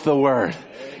her with the word.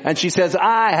 And she says,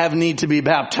 I have need to be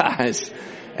baptized.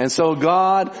 And so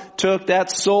God took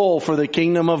that soul for the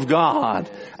kingdom of God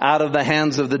out of the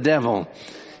hands of the devil.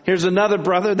 Here's another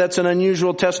brother that's an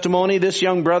unusual testimony. This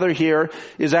young brother here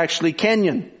is actually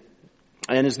Kenyan.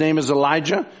 And his name is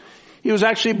Elijah. He was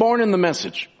actually born in the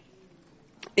Message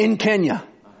in Kenya.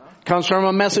 Comes from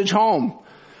a Message home.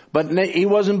 But he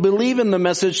wasn't believing the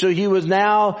message, so he was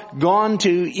now gone to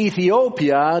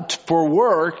Ethiopia for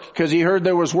work because he heard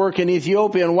there was work in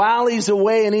Ethiopia. And while he's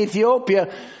away in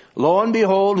Ethiopia, lo and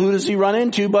behold, who does he run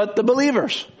into but the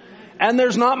believers? And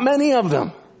there's not many of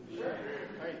them.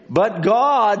 But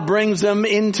God brings him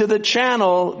into the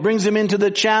channel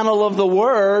of the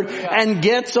Word and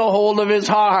gets a hold of his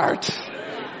heart.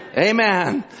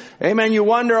 Amen. Amen. You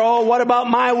wonder, oh, what about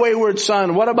my wayward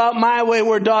son? What about my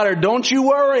wayward daughter? Don't you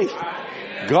worry.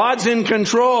 God's in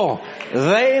control.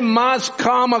 They must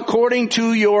come according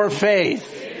to your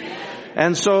faith.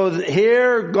 And so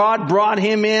here God brought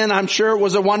him in. I'm sure it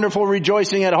was a wonderful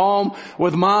rejoicing at home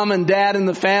with mom and dad and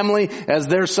the family as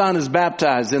their son is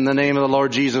baptized in the name of the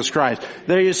Lord Jesus Christ.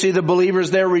 There you see the believers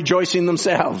there rejoicing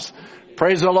themselves.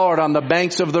 Praise the Lord on the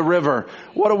banks of the river.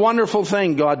 What a wonderful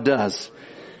thing God does.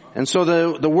 And so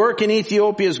the work in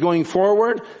Ethiopia is going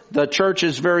forward. The church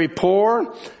is very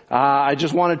poor. I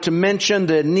just wanted to mention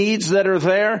the needs that are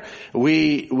there.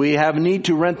 We have need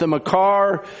to rent them a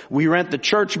car. We rent the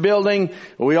church building.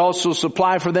 We also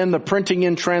supply for them the printing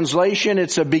and translation.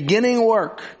 It's a beginning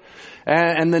work.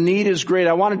 And the need is great.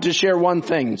 I wanted to share one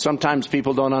thing. Sometimes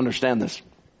people don't understand this.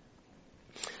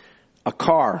 A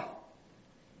car.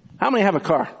 How many have a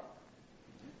car?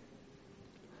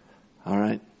 All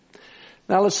right.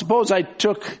 Now let's suppose I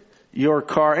took your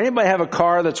car. Anybody have a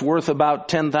car that's worth about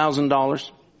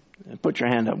 $10,000? Put your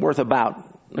hand up. Worth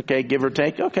about. Okay, give or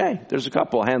take. Okay, there's a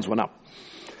couple. Hands went up.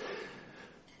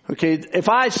 Okay, if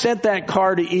I sent that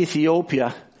car to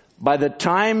Ethiopia, by the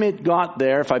time it got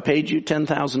there, if I paid you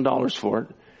 $10,000 for it,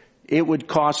 it would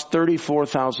cost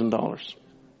 $34,000.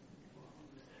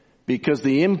 Because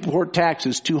the import tax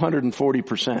is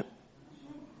 240%.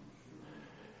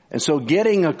 And so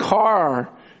getting a car,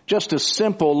 just a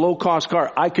simple low-cost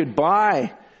car,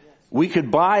 we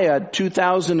could buy a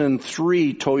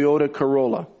 2003 Toyota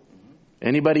Corolla.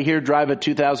 Anybody here drive a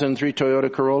 2003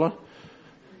 Toyota Corolla?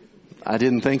 I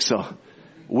didn't think so.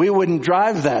 We wouldn't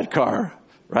drive that car,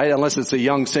 right? Unless it's a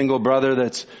young single brother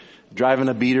that's driving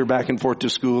a beater back and forth to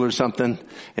school or something.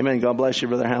 Amen. God bless you,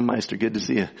 Brother Hammeister. Good to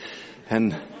see you.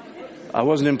 And I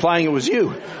wasn't implying it was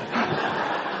you.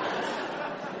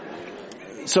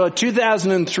 So a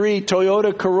 2003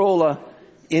 Toyota Corolla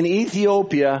in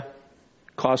Ethiopia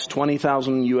costs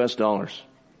 $20,000 US.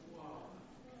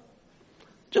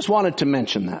 Just wanted to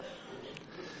mention that.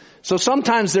 So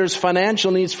sometimes there's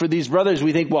financial needs for these brothers.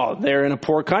 We think, well, they're in a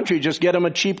poor country. Just get them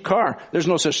a cheap car. There's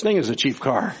no such thing as a cheap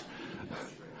car.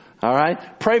 All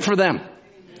right? Pray for them.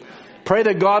 Pray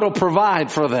that God will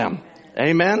provide for them.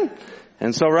 Amen?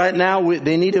 And so right now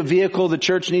they need a vehicle. The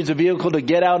church needs a vehicle to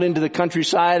get out into the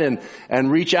countryside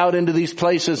and reach out into these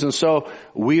places. And so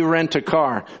we rent a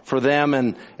car for them.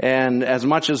 And as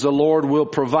much as the Lord will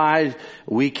provide,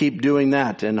 we keep doing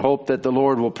that and hope that the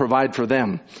Lord will provide for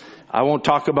them. I won't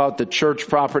talk about the church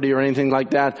property or anything like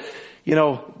that. You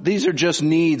know, these are just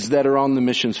needs that are on the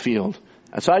missions field.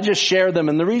 So I just share them.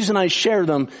 And the reason I share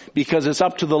them, because it's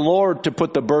up to the Lord to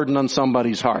put the burden on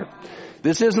somebody's heart.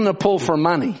 This isn't a pull for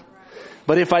money.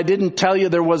 But if I didn't tell you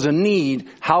there was a need,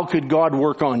 how could God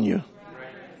work on you?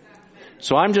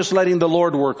 So I'm just letting the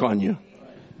Lord work on you.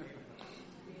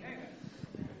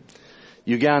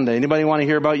 Uganda. Anybody want to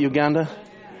hear about Uganda?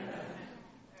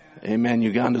 Amen.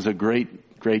 Uganda's a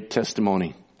great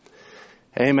testimony.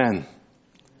 Amen.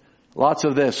 Lots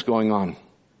of this going on.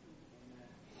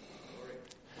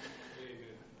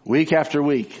 Week after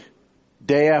week,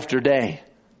 day after day.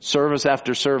 Service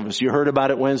after service. You heard about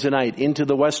it Wednesday night into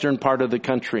the western part of the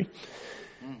country.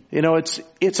 You know,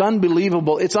 it's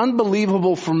unbelievable. It's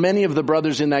unbelievable for many of the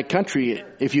brothers in that country.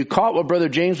 If you caught what Brother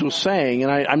James was saying,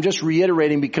 and I'm just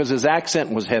reiterating because his accent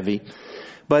was heavy.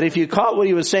 But if you caught what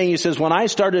he was saying, he says, when I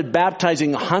started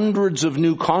baptizing hundreds of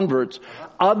new converts,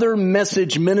 other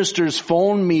message ministers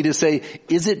phoned me to say,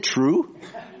 is it true?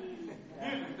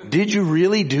 Did you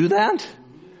really do that?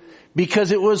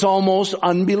 Because it was almost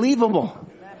unbelievable.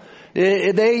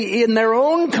 They, in their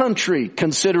own country,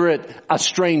 consider it a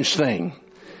strange thing.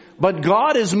 But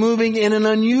God is moving in an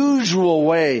unusual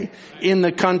way in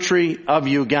the country of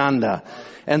Uganda.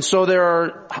 And so there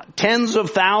are tens of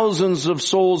thousands of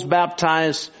souls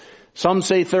baptized. Some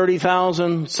say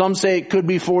 30,000. Some say it could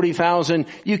be 40,000.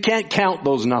 You can't count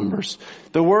those numbers.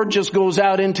 The word just goes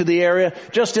out into the area.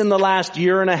 Just in the last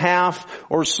year and a half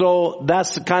or so,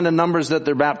 that's the kind of numbers that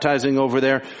they're baptizing over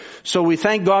there. So we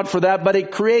thank God for that, but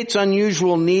it creates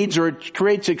unusual needs, or it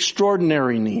creates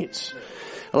extraordinary needs.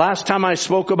 Last time I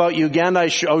spoke about Uganda, I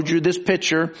showed you this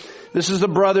picture. This is a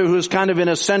brother who is kind of in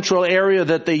a central area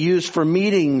that they use for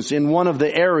meetings in one of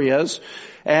the areas.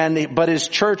 But his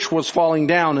church was falling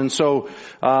down, and so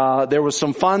there was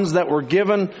some funds that were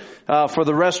given for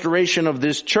the restoration of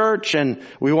this church, and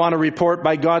we want to report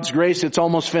by God's grace it's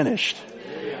almost finished.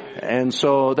 And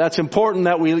so that's important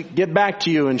that we get back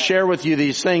to you and share with you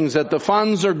these things, that the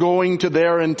funds are going to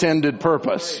their intended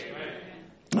purpose.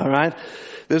 All right?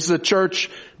 This is a church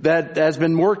that has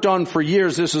been worked on for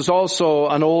years. This is also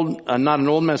an old, not an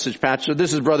old message pastor.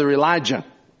 This is Brother Elijah,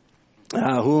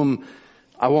 whom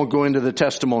I won't go into the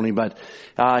testimony, but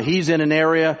he's in an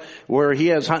area where he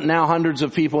has now hundreds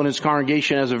of people in his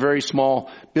congregation, has a very small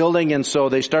building, and so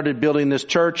they started building this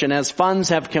church. And as funds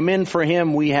have come in for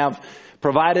him, we have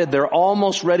provided. They're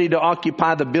almost ready to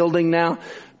occupy the building now,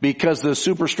 because the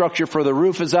superstructure for the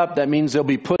roof is up. That means they'll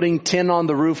be putting tin on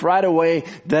the roof right away.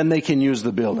 Then they can use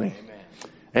the building.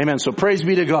 Amen. So praise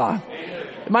be to God.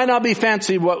 It might not be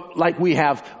fancy like we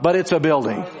have, but it's a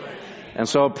building. And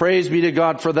so praise be to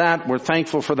God for that. We're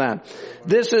thankful for that.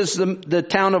 This is the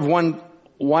town of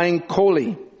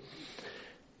Wankoli.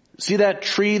 See that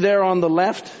tree there on the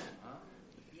left?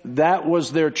 That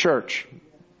was their church.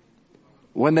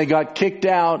 When they got kicked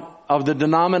out of the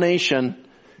denomination,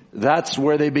 that's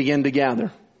where they began to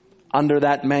gather, under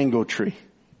that mango tree.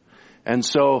 And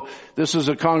so this is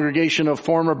a congregation of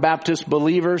former Baptist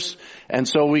believers. And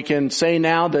so we can say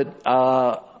now that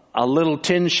a little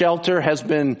tin shelter has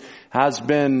been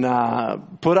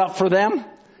put up for them,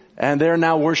 and they're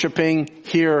now worshiping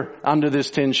here under this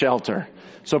tin shelter.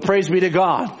 So praise be to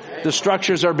God. The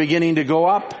structures are beginning to go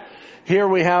up. Here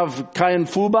we have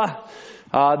Kayanfuba.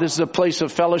 This is a place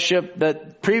of fellowship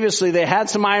that previously they had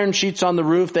some iron sheets on the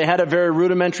roof. They had a very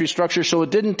rudimentary structure, so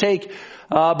it didn't take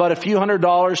but a few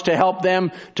 $100s to help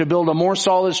them to build a more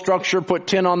solid structure, put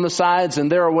tin on the sides,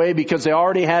 and they're away because they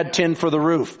already had tin for the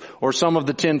roof, or some of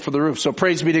the tin for the roof. So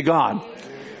praise be to God.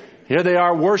 Here they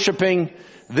are worshiping.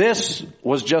 This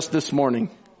was just this morning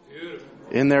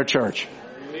in their church.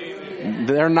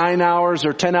 They're 9 hours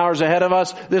or 10 hours ahead of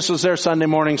us. This was their Sunday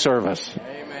morning service.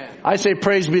 I say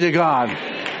praise be to God.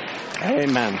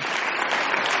 Amen.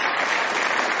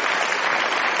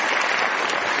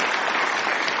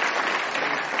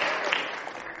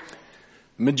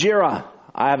 Majira.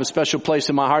 I have a special place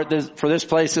in my heart for this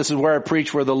place. This is where I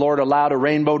preach, where the Lord allowed a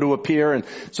rainbow to appear. And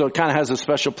so it kind of has a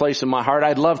special place in my heart.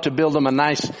 I'd love to build them a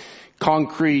nice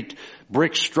concrete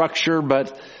brick structure,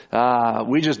 but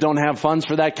we just don't have funds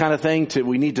for that kind of thing.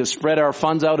 We need to spread our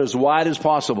funds out as wide as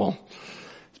possible.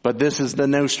 But this is the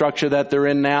new structure that they're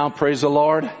in now. Praise the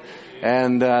Lord.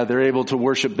 And they're able to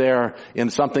worship there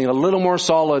in something a little more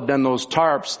solid than those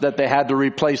tarps that they had to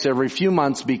replace every few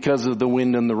months because of the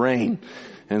wind and the rain.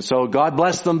 And so God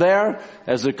bless them there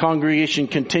as the congregation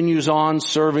continues on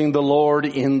serving the Lord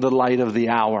in the light of the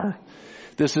hour.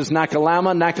 This is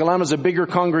Nakalama. Nakalama is a bigger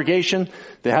congregation.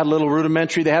 They had a little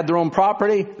rudimentary. They had their own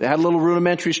property. They had a little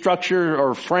rudimentary structure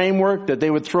or framework that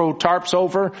they would throw tarps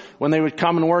over when they would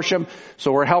come and worship.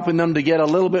 So we're helping them to get a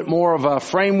little bit more of a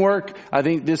framework. I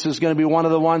think this is going to be one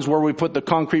of the ones where we put the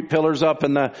concrete pillars up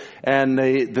and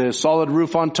the solid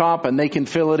roof on top, and they can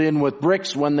fill it in with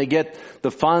bricks when they get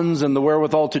the funds and the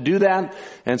wherewithal to do that.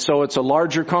 And so it's a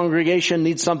larger congregation,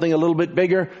 needs something a little bit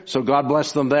bigger. So God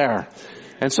bless them there.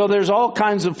 And so there's all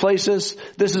kinds of places.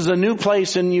 This is a new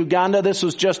place in Uganda. This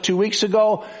was just 2 weeks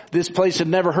ago. This place had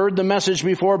never heard the message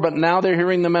before, but now they're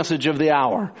hearing the message of the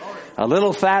hour. A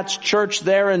little thatched church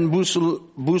there in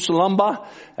Busulamba,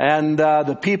 and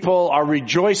the people are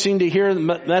rejoicing to hear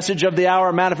the message of the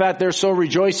hour. Matter of fact, they're so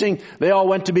rejoicing, they all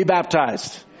went to be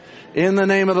baptized in the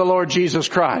name of the Lord Jesus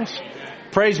Christ.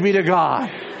 Praise be to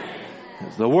God.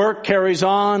 The work carries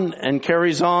on and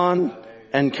carries on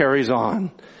and carries on.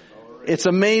 It's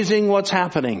amazing what's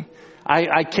happening.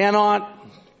 I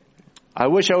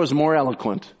wish I was more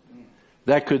eloquent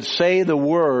that could say the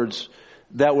words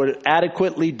that would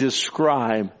adequately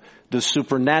describe the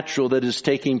supernatural that is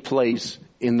taking place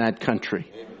in that country.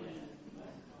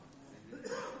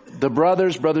 The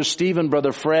brothers, Brother Stephen,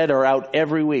 Brother Fred, are out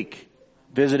every week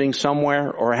visiting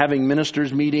somewhere or having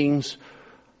ministers' meetings.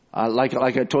 Like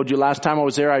I told you last time I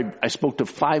was there, I spoke to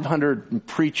 500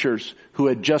 preachers who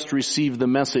had just received the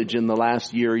message in the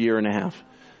last year and a half.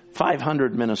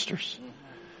 500 ministers.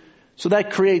 So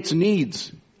that creates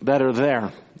needs that are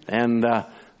there. And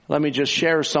let me just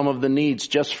share some of the needs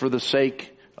just for the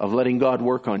sake of letting God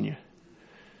work on you.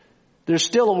 There's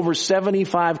still over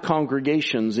 75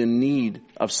 congregations in need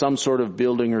of some sort of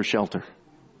building or shelter.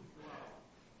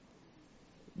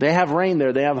 They have rain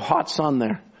there. They have hot sun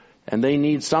there. And they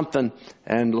need something.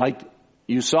 And like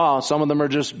you saw, some of them are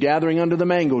just gathering under the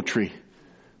mango tree.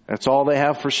 That's all they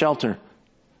have for shelter.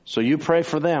 So you pray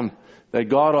for them, that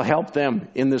God will help them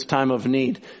in this time of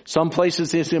need. Some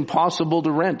places it's impossible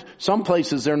to rent. Some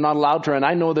places they're not allowed to rent.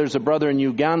 I know there's a brother in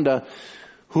Uganda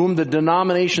whom the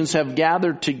denominations have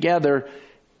gathered together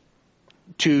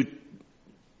to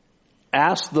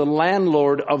ask the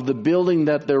landlord of the building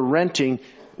that they're renting,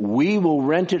 we will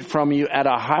rent it from you at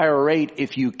a higher rate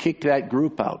if you kick that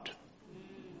group out.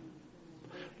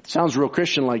 Sounds real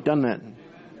Christian-like, doesn't it?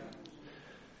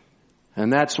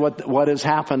 And that's what has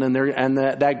happened, and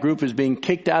that group is being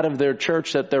kicked out of their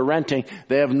church that they're renting.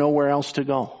 They have nowhere else to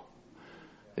go.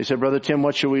 They said, Brother Tim,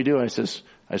 what should we do? I says,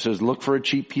 look for a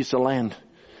cheap piece of land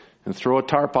and throw a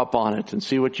tarp up on it and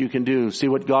see what you can do. See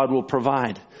what God will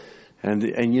provide.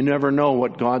 And you never know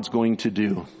what God's going to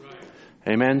do.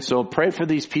 Amen. So pray for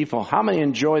these people. How many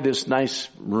enjoy this nice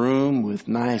room with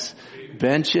nice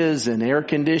benches and air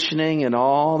conditioning and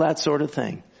all that sort of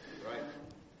thing?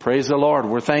 Praise the Lord.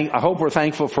 I hope we're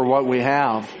thankful for what we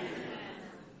have.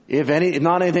 If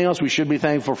not anything else, we should be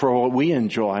thankful for what we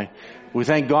enjoy. We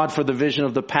thank God for the vision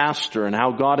of the pastor and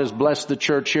how God has blessed the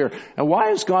church here. And why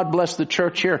has God blessed the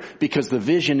church here? Because the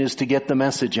vision is to get the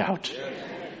message out.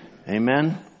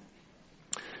 Amen.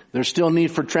 There's still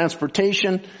need for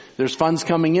transportation. There's funds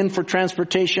coming in for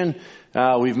transportation.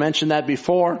 We've mentioned that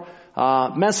before.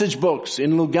 Message books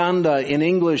in Luganda, in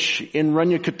English, in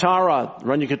Ranyakatara.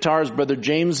 Ranyakatara is Brother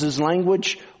James's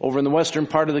language over in the western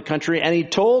part of the country. And he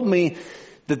told me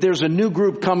that there's a new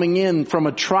group coming in from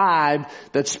a tribe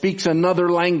that speaks another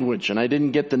language. And I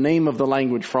didn't get the name of the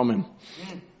language from him.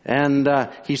 And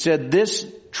he said this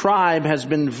tribe has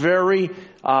been very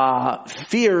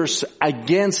fierce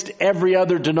against every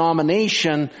other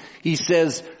denomination. He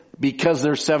says because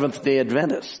they're Seventh-day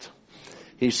Adventist.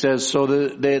 He says, so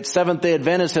the Seventh-day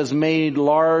Adventist has made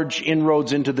large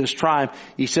inroads into this tribe.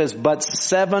 He says, but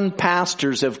 7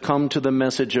 pastors have come to the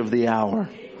message of the hour.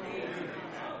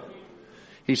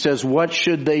 He says, what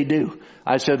should they do?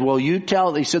 I said, well, he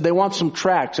said, they want some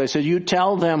tracts. I said, you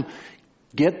tell them,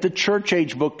 get the church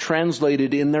age book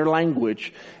translated in their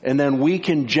language, and then we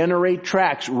can generate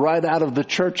tracts right out of the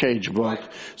church age book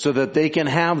so that they can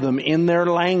have them in their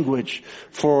language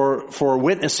for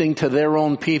witnessing to their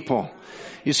own people.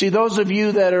 You see, those of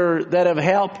you that have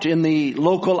helped in the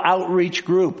local outreach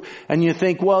group, and you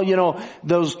think, well,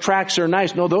 those tracts are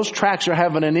nice. No, those tracts are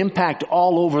having an impact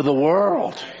all over the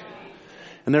world.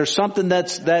 And there's something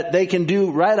that they can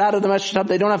do right out of the message hub.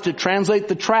 They don't have to translate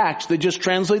the tracts. They just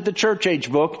translate the church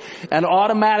age book, and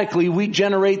automatically we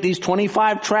generate these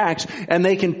 25 tracts, and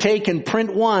they can take and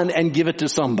print one and give it to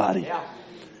somebody.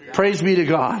 Praise be to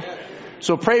God.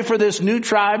 So pray for this new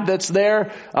tribe that's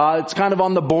there. It's kind of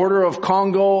on the border of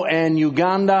Congo and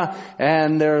Uganda,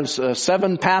 and there's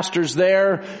 7 pastors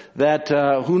there that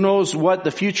who knows what the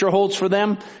future holds for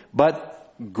them,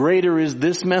 but greater is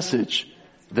this message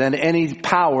than any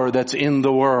power that's in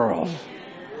the world.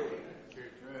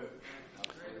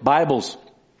 Bibles.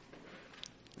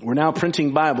 We're now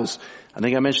printing Bibles. I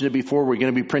think I mentioned it before. We're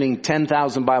going to be printing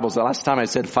 10,000 Bibles. The last time I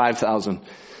said 5,000.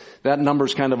 That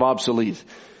number's kind of obsolete.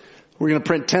 We're going to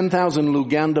print 10,000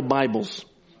 Luganda Bibles.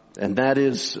 And that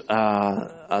is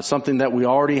something that we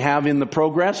already have in the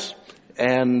progress.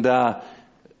 And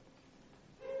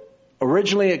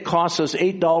originally it cost us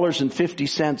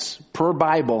 $8.50 per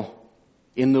Bible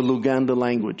in the Luganda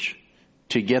language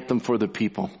to get them for the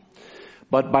people.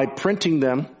 But by printing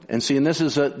them, and see, and this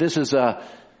is an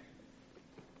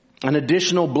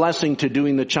additional blessing to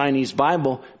doing the Chinese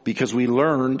Bible, because we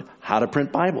learned how to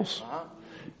print Bibles.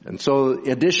 And so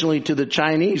additionally to the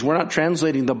Chinese, we're not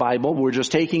translating the Bible. We're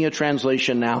just taking a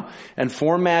translation now and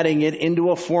formatting it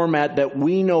into a format that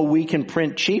we know we can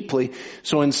print cheaply.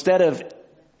 So instead of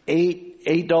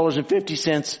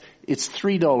 $8.50, it's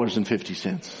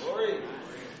 $3.50.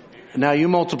 Now you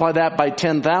multiply that by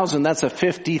 10,000, that's a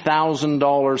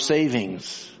 $50,000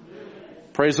 savings.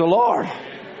 Praise the Lord.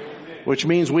 Which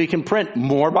means we can print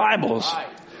more Bibles.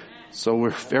 So we're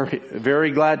very,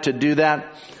 very glad to do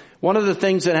that. One of the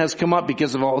things that has come up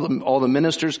because of all the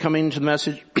ministers coming to the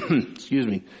message, excuse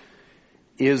me,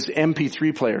 is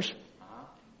MP3 players.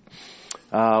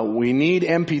 We need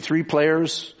MP3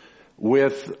 players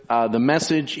with the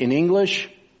message in English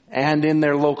and in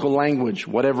their local language,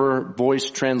 whatever voice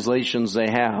translations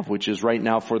they have, which is right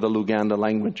now for the Luganda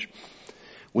language.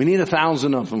 We need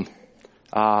 1,000 of them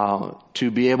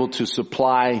to be able to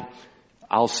supply,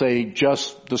 I'll say,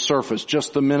 just the surface,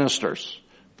 just the ministers.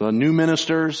 The new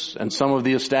ministers and some of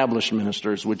the established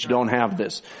ministers which don't have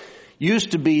this.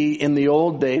 Used to be in the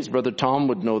old days, Brother Tom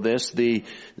would know this, the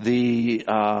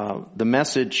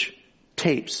message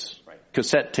tapes,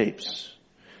 cassette tapes.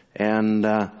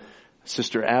 And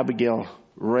Sister Abigail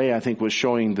Ray, I think, was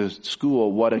showing the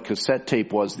school what a cassette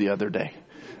tape was the other day.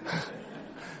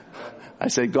 I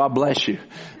said, God bless you.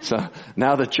 So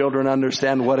now the children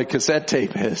understand what a cassette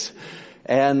tape is.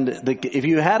 And if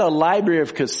you had a library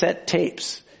of cassette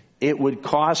tapes, it would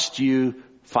cost you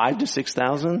 $5,000 to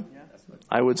 $6,000,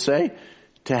 I would say,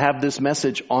 to have this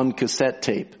message on cassette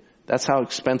tape. That's how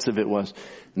expensive it was.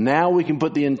 Now we can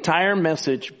put the entire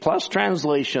message plus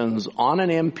translations on an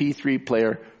MP3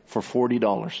 player for $40.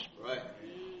 Right.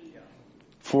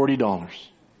 $40.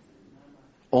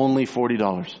 Only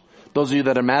 $40. Those of you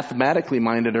that are mathematically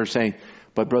minded are saying,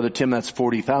 but Brother Tim, that's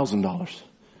 $40,000.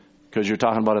 Because you're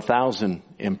talking about 1,000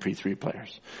 MP3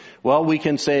 players. Well, we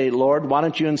can say, Lord, why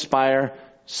don't you inspire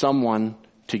someone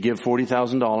to give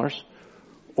 $40,000?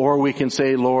 Or we can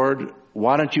say, Lord,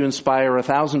 why don't you inspire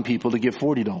 1,000 people to give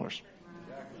 $40?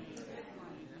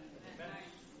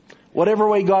 Whatever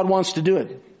way God wants to do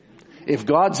it. If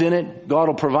God's in it, God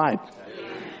will provide.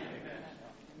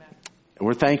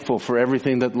 We're thankful for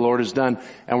everything that the Lord has done.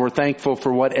 And we're thankful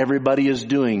for what everybody is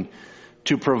doing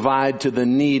to provide to the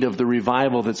need of the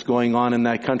revival that's going on in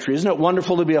that country. Isn't it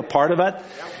wonderful to be a part of it?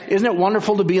 Isn't it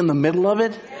wonderful to be in the middle of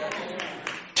it?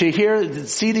 To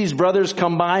see these brothers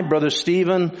come by, Brother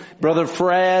Stephen, Brother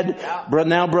Fred,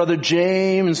 now Brother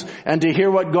James, and to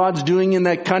hear what God's doing in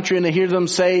that country and to hear them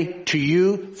say to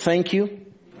you, thank you.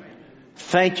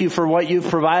 Thank you for what you've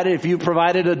provided. If you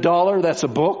provided $1, that's a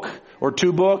book or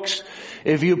 2 books.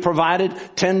 If you provided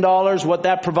 $10, what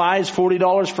that provides,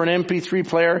 $40 for an MP3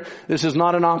 player, this is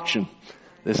not an auction.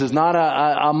 This is not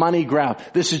a money grab.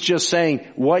 This is just saying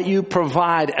what you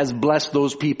provide has blessed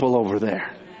those people over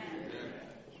there.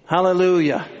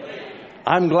 Hallelujah.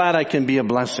 I'm glad I can be a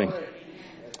blessing.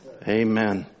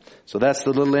 Amen. So that's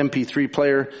the little MP3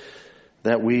 player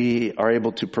that we are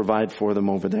able to provide for them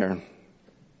over there.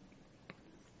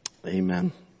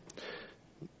 Amen.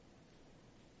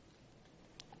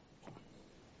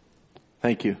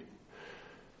 Thank you.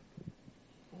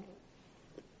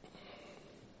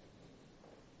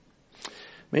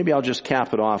 Maybe I'll just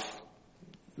cap it off,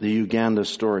 the Uganda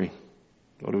story.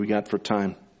 What do we got for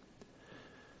time?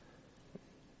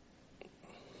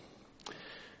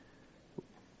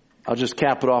 I'll just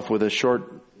cap it off with a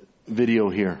short video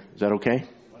here. Is that okay?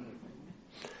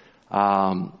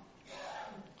 The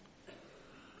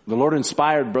Lord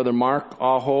inspired Brother Mark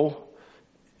Aho,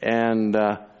 and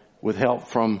with help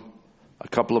from a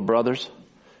couple of brothers,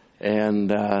 and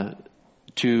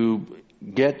to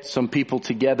get some people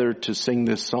together to sing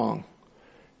this song.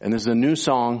 And this is a new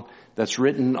song that's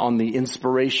written on the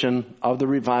inspiration of the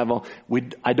revival.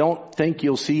 I don't think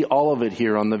you'll see all of it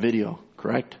here on the video,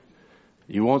 correct?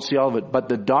 You won't see all of it. But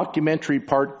the documentary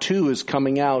part 2 is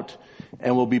coming out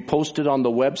and will be posted on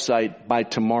the website by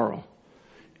tomorrow.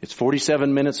 It's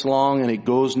 47 minutes long, and it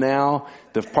goes now.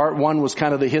 The part 1 was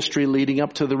kind of the history leading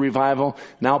up to the revival.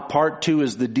 Now part 2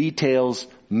 is the details,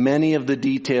 many of the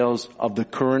details of the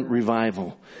current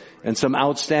revival. And some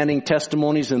outstanding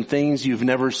testimonies and things you've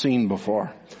never seen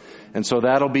before. And so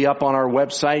that'll be up on our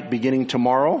website beginning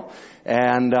tomorrow.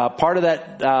 And part of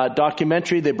that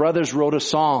documentary, the brothers wrote a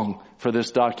song for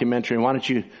this documentary. Why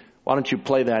don't you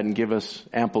play that and give us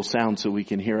ample sound so we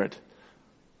can hear it?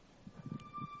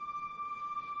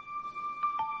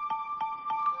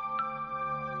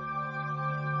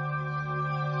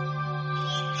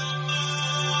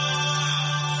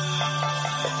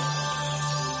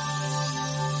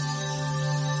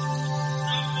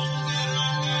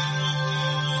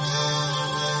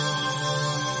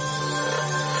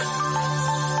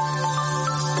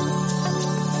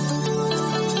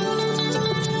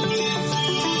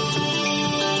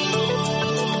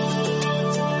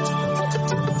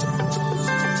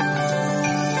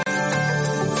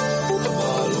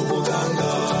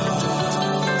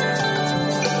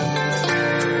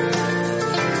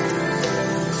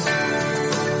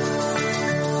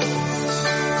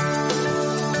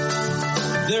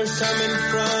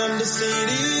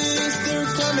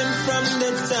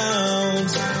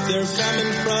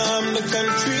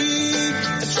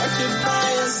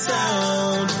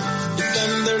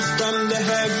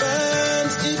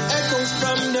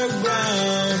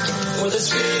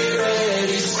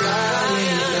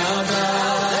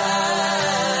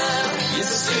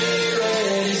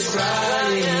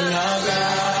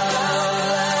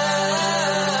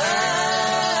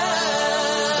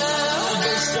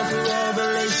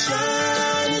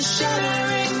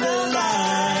 Shattering the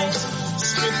light,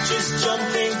 scriptures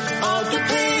jumping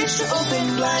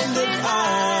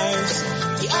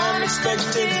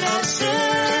unexpected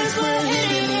answers were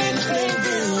hidden in plain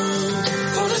view.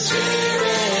 For the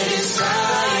Spirit is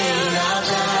crying out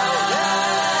loud.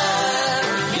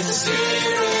 Yes, the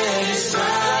Spirit is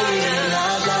crying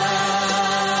out loud.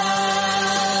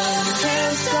 You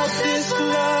can't stop this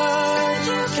flood.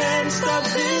 You can't stop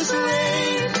this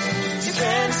rain. You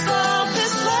can't stop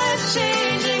this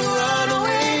life-changing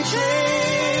runaway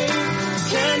train.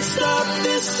 Can't stop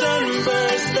this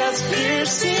sunburst that's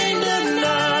piercing the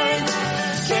night.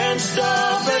 Can't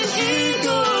stop an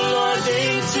eagle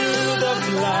ordained to the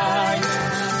flight.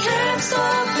 Can't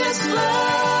stop this flood.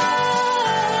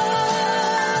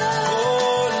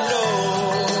 Oh no.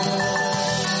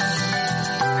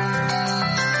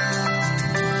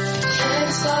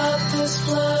 Can't stop this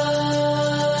flood.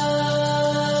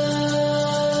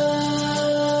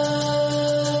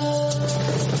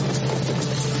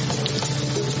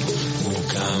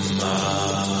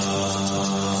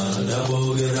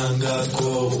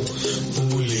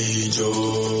 Ulijo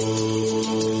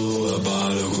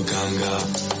abalo kukanga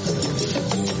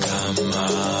ukama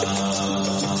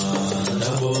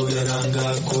nabogeranga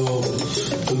ko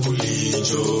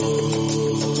ulijo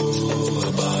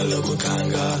abalo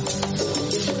kukanga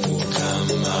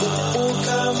ukama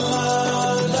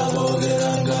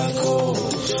nabogeranga ko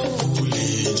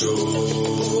ulijo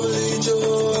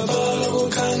abalo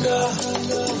kukanga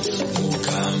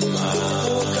ukama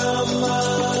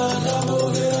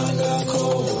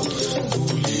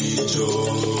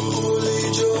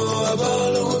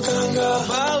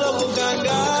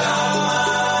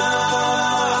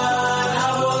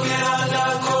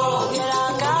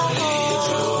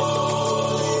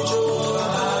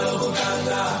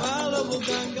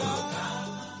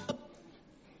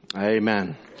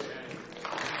Amen.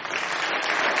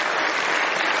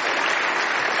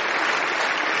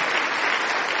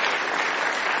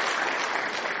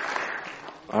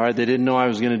 All right, they didn't know I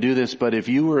was going to do this, but if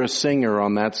you were a singer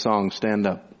on that song, stand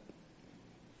up.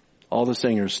 All the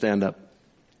singers, stand up.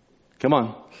 Come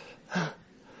on.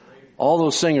 All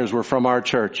those singers were from our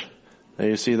church. There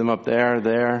you see them up there,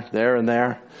 and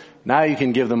there. Now you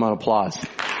can give them an applause.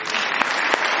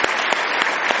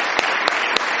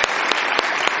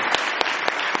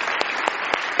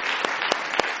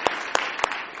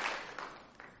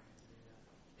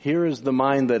 Here is the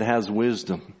mind that has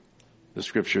wisdom, the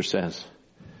scripture says.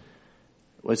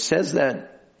 It says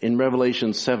that in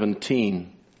Revelation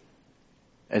 17,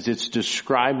 as it's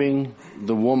describing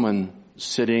the woman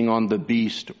sitting on the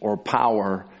beast or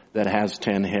power that has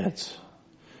 10 heads.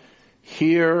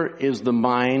 Here is the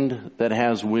mind that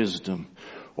has wisdom.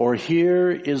 Or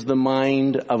here is the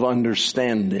mind of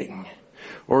understanding.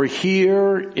 Or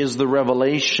here is the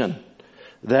revelation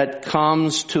that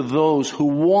comes to those who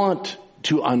want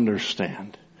to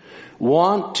understand,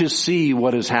 want to see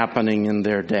what is happening in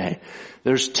their day.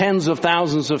 There's tens of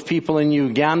thousands of people in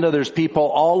Uganda. There's people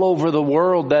all over the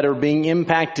world that are being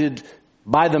impacted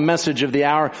by the message of the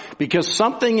hour because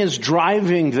something is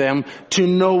driving them to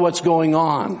know what's going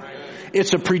on.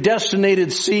 It's a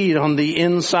predestinated seed on the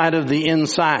inside of the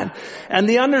inside. And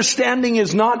the understanding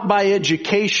is not by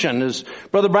education. As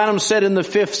Brother Branham said in the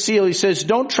fifth seal, he says,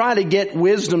 don't try to get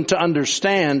wisdom to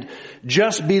understand.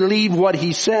 Just believe what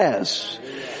he says.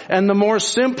 And the more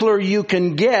simpler you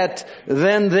can get,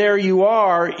 then there you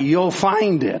are, you'll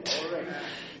find it.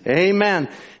 Amen.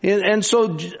 And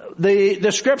so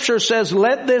the scripture says,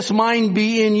 let this mind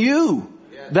be in you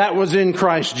that was in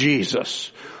Christ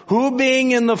Jesus, who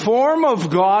being in the form of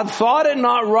God thought it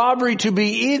not robbery to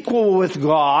be equal with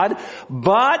God,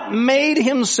 but made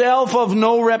himself of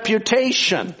no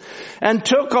reputation, and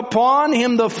took upon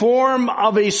him the form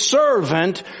of a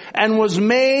servant, and was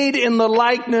made in the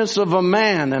likeness of a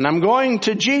man. And I'm going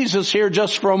to Jesus here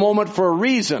just for a moment for a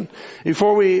reason,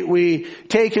 before we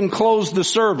take and close the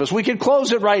service. We could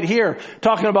close it right here,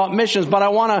 talking about missions, but I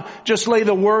want to just lay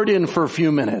the word in for a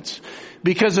few minutes,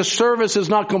 because the service is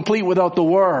not complete without the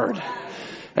word.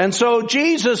 And so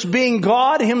Jesus, being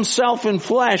God himself in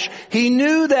flesh, he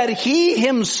knew that he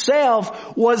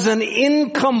himself was an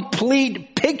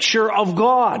incomplete picture of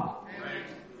God.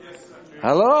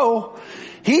 Hello?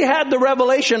 He had the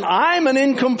revelation, I'm an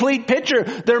incomplete picture.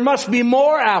 There must be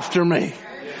more after me.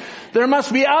 There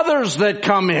must be others that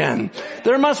come in.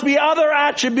 There must be other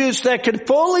attributes that could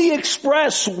fully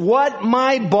express what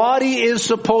my body is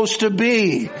supposed to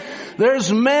be.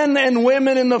 There's men and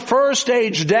women in the first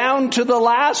age down to the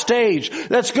last age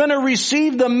that's going to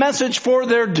receive the message for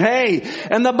their day.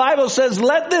 And the Bible says,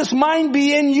 let this mind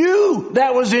be in you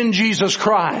that was in Jesus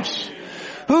Christ,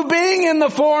 who being in the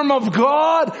form of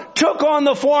God took on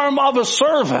the form of a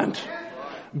servant.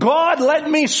 God, let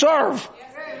me serve.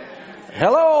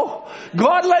 Hello?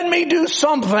 God, let me do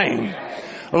something.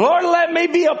 Lord, let me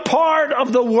be a part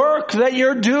of the work that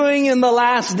you're doing in the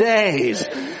last days.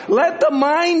 Let the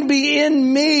mind be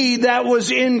in me that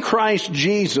was in Christ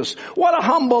Jesus. What a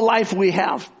humble life we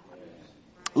have.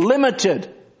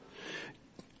 Limited,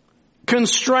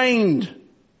 constrained,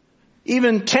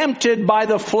 even tempted by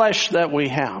the flesh that we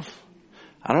have.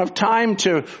 I don't have time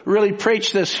to really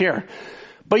preach this here,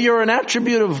 but you're an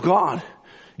attribute of God.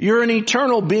 You're an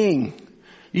eternal being.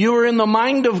 You were in the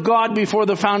mind of God before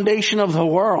the foundation of the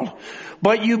world.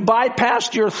 But you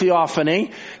bypassed your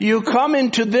theophany. You come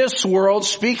into this world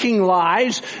speaking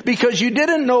lies because you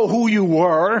didn't know who you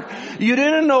were. You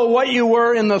didn't know what you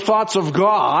were in the thoughts of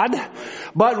God.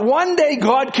 But one day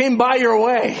God came by your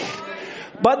way.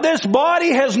 But this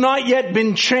body has not yet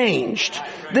been changed.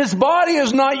 This body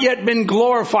has not yet been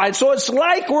glorified. So it's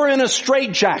like we're in a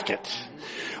straitjacket.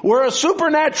 We're a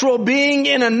supernatural being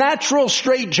in a natural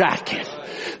straitjacket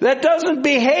that doesn't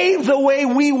behave the way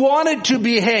we want it to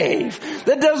behave,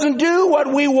 that doesn't do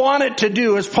what we want it to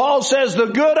do. As Paul says, the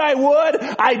good I would,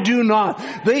 I do not.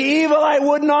 The evil I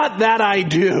would not, that I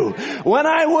do. When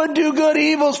I would do good,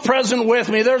 evil's present with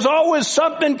me. There's always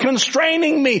something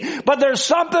constraining me, but there's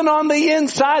something on the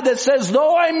inside that says,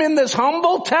 though I'm in this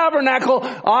humble tabernacle,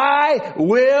 I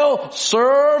will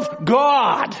serve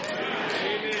God.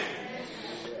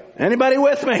 Anybody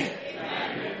with me?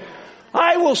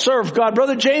 I will serve God.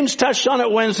 Brother James touched on it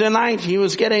Wednesday night. He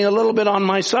was getting a little bit on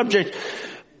my subject.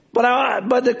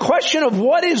 But the question of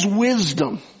what is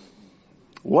wisdom?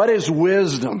 What is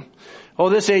wisdom? Oh,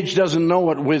 this age doesn't know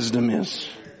what wisdom is.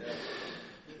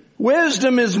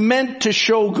 Wisdom is meant to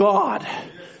show God.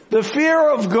 The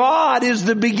fear of God is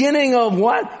the beginning of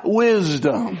what?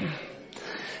 Wisdom.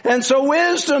 And so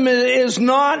wisdom is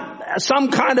not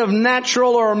some kind of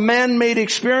natural or man-made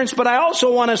experience, but I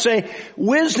also want to say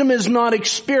wisdom is not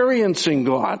experiencing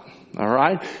God. All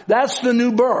right? That's the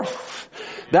new birth.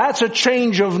 That's a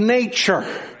change of nature.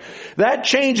 That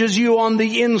changes you on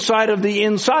the inside of the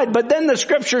inside. But then the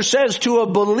scripture says to a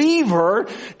believer,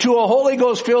 to a Holy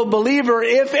Ghost filled believer,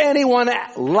 if anyone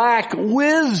lack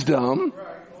wisdom,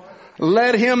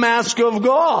 let him ask of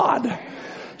God.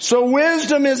 So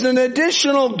wisdom is an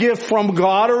additional gift from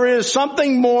God, or is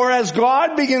something more as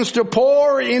God begins to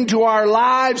pour into our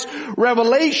lives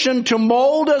revelation to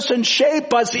mold us and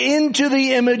shape us into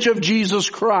the image of Jesus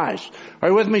Christ. Are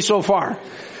you with me so far?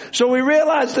 So we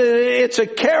realize that it's a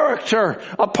character,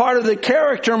 a part of the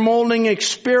character molding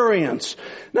experience.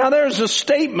 Now there's a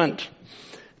statement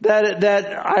that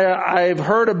I've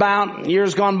heard about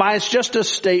years gone by. It's just a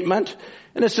statement.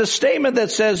 And it's a statement that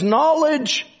says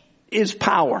knowledge is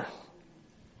power.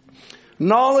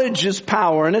 Knowledge is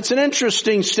power. And it's an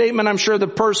interesting statement. I'm sure the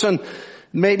person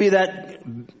maybe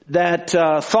that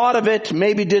thought of it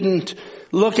maybe didn't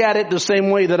look at it the same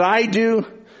way that I do.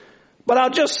 But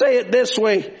I'll just say it this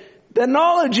way. That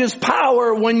knowledge is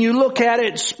power when you look at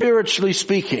it spiritually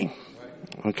speaking.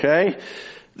 Okay?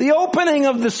 The opening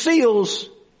of the seals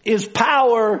is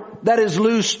power that is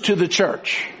loosed to the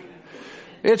church.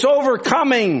 It's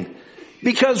overcoming.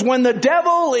 Because when the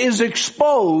devil is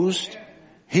exposed,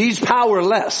 he's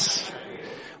powerless.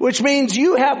 Which means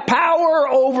you have power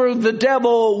over the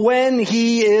devil when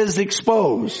he is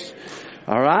exposed.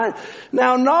 Alright?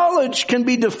 Now knowledge can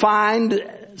be defined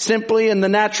simply in the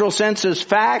natural sense as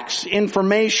facts,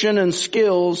 information, and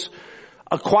skills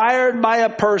acquired by a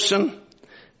person.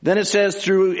 Then it says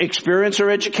through experience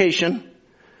or education.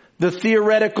 The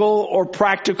theoretical or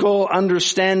practical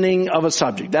understanding of a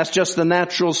subject. That's just the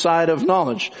natural side of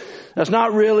knowledge. That's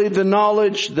not really the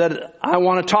knowledge that I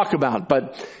want to talk about,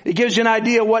 but it gives you an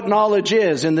idea what knowledge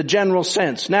is in the general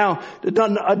sense. Now,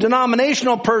 a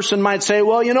denominational person might say,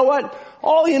 well, you know what?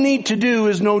 All you need to do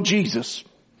is know Jesus.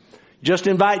 Just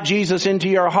invite Jesus into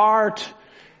your heart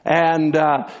and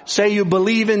say you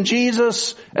believe in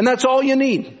Jesus, and that's all you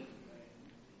need.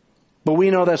 But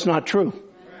we know that's not true.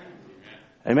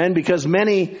 Amen. Because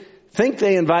many think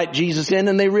they invite Jesus in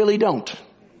and they really don't.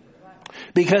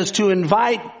 Because to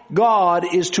invite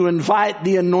God is to invite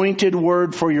the anointed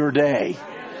word for your day.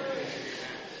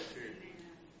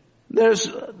 There's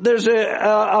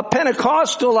a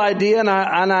Pentecostal idea, and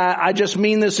I just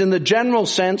mean this in the general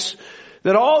sense,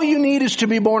 that all you need is to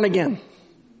be born again.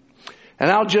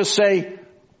 And I'll just say,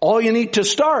 all you need to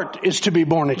start is to be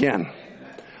born again.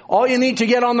 All you need to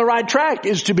get on the right track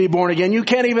is to be born again. You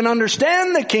can't even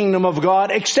understand the kingdom of God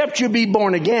except you be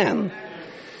born again.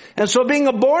 And so being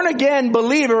a born again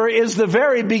believer is the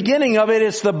very beginning of it.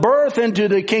 It's the birth into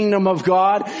the kingdom of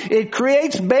God. It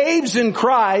creates babes in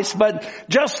Christ, but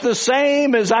just the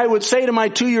same as I would say to my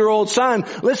 2-year-old son,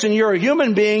 listen, you're a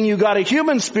human being, you got a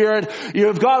human spirit,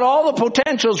 you've got all the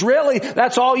potentials, really,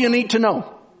 that's all you need to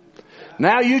know.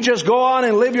 Now you just go on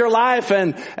and live your life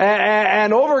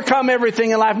and overcome everything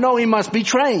in life. No, he must be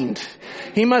trained.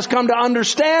 He must come to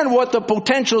understand what the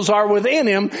potentials are within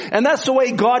him. And that's the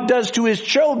way God does to his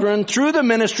children through the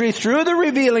ministry, through the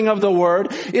revealing of the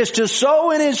word, is to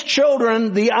sow in his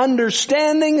children the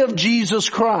understanding of Jesus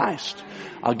Christ.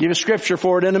 I'll give you scripture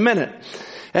for it in a minute.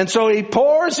 And so he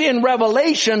pours in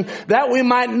revelation that we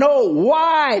might know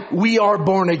why we are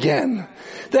born again.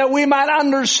 That we might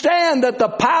understand that the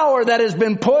power that has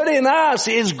been put in us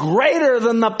is greater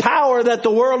than the power that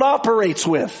the world operates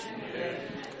with.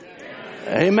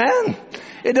 Amen.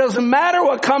 It doesn't matter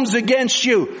what comes against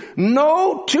you.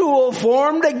 No tool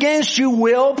formed against you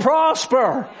will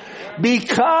prosper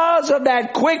because of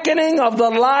that quickening of the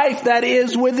life that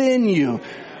is within you.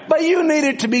 But you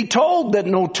needed to be told that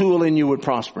no tool in you would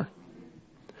prosper.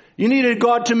 You needed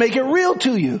God to make it real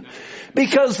to you.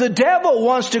 Because the devil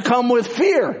wants to come with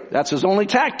fear. That's his only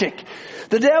tactic.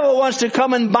 The devil wants to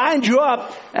come and bind you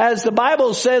up, as the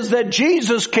Bible says that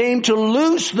Jesus came to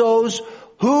loose those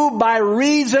who by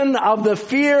reason of the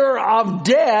fear of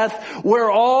death were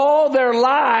all their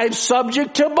lives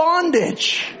subject to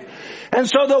bondage. And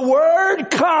so the word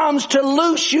comes to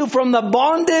loose you from the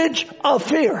bondage of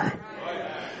fear,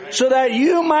 so that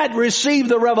you might receive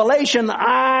the revelation,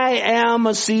 I am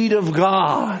a seed of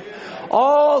God.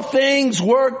 All things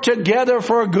work together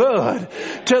for good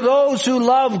to those who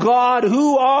love God,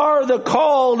 who are the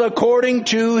called according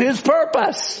to his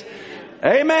purpose.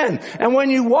 Amen. And when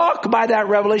you walk by that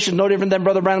revelation, no different than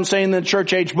Brother Branham saying in the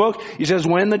church age book, he says,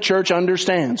 when the church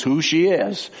understands who she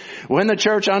is, when the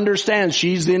church understands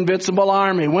she's the invincible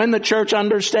army, when the church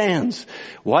understands,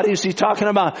 what is he talking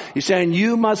about? He's saying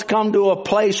you must come to a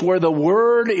place where the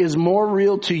word is more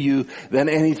real to you than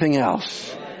anything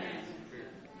else.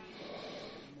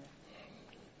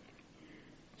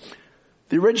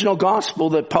 The original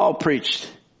gospel that Paul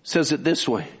preached says it this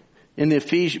way. In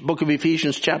the book of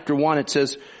Ephesians chapter 1, it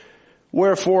says,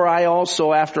 wherefore I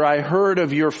also, after I heard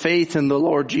of your faith in the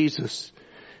Lord Jesus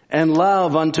and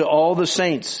love unto all the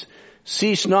saints,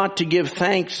 cease not to give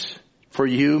thanks for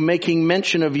you, making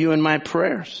mention of you in my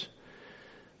prayers,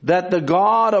 that the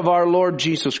God of our Lord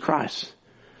Jesus Christ,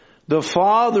 the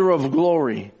Father of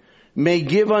glory, may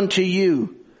give unto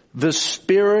you the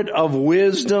spirit of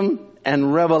wisdom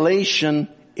and revelation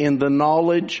in the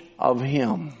knowledge of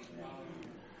him.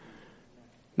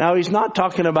 Now he's not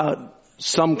talking about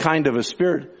some kind of a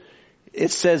spirit. It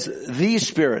says the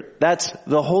Spirit. That's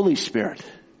the Holy Spirit.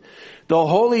 The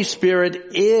Holy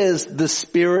Spirit is the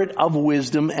spirit of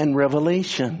wisdom and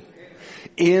revelation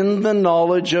in the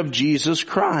knowledge of Jesus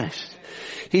Christ.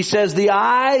 He says the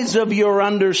eyes of your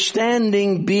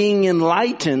understanding being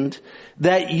enlightened,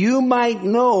 that you might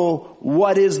know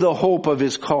what is the hope of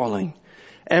his calling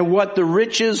and what the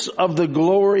riches of the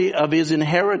glory of his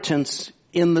inheritance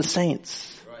in the saints.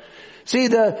 See,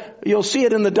 you'll see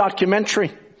it in the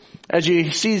documentary as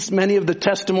you see many of the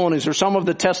testimonies or some of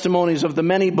the testimonies of the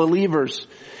many believers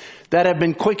that have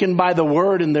been quickened by the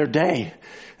word in their day.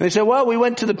 And they say, well, we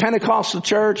went to the Pentecostal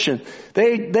church and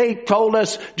they told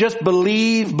us just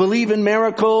believe in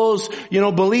miracles,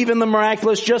 believe in the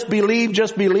miraculous, just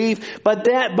believe.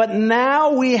 But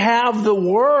now we have the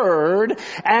word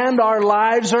and our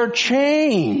lives are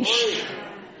changed.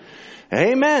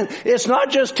 Amen. It's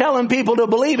not just telling people to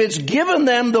believe, it's giving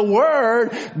them the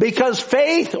word, because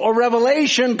faith or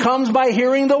revelation comes by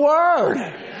hearing the word.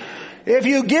 If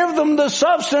you give them the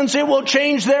substance, it will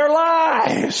change their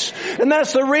lives. And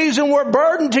that's the reason we're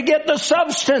burdened to get the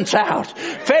substance out.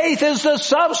 Faith is the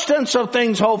substance of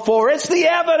things hoped for. It's the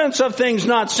evidence of things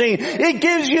not seen. It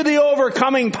gives you the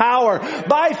overcoming power.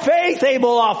 By faith,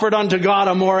 Abel offered unto God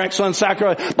a more excellent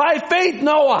sacrifice. By faith,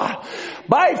 Noah.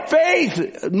 By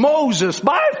faith, Moses.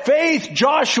 By faith,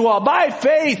 Joshua. By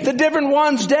faith, the different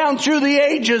ones down through the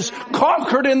ages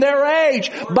conquered in their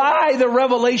age by the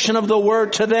revelation of the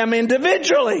word to them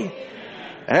individually.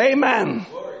 Amen.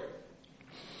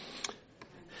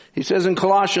 He says in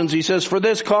Colossians, he says, for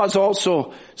this cause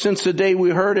also, since the day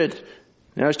we heard it,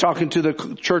 and I was talking to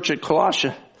the church at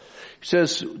Colossia, he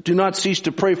says, do not cease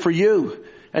to pray for you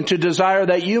and to desire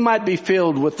that you might be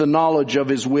filled with the knowledge of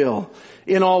his will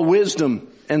in all wisdom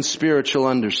and spiritual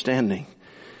understanding,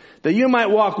 that you might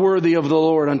walk worthy of the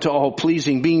Lord unto all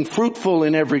pleasing, being fruitful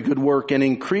in every good work and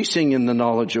increasing in the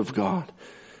knowledge of God,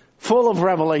 full of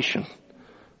revelation,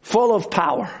 full of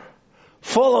power,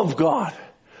 full of God,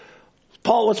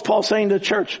 What's Paul saying to the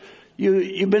church?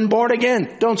 You've been born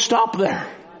again. Don't stop there.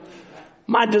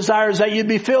 My desire is that you'd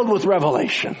be filled with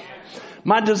revelation.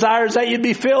 My desire is that you'd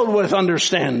be filled with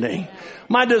understanding.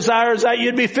 My desire is that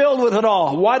you'd be filled with it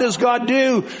all. What does God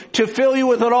do to fill you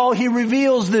with it all? He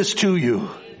reveals this to you.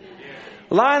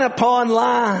 Line upon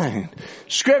line.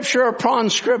 Scripture upon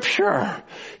scripture.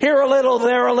 Here a little,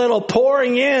 there a little,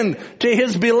 pouring in to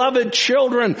His beloved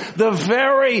children the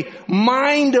very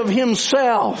mind of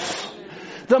Himself.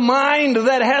 The mind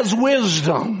that has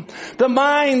wisdom. The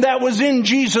mind that was in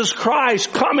Jesus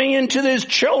Christ coming into His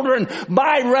children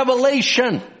by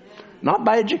revelation. Not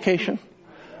by education.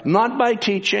 Not by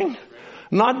teaching.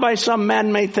 Not by some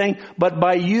man-made thing. But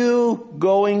by you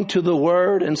going to the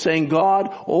Word and saying,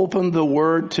 God, open the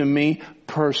Word to me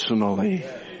personally.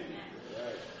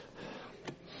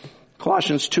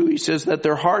 Colossians 2, he says that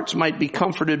their hearts might be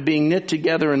comforted, being knit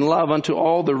together in love unto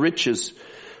all the riches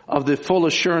of the full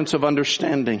assurance of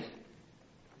understanding,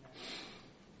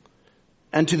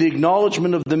 and to the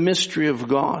acknowledgement of the mystery of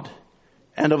God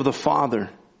and of the Father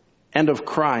and of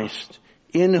Christ,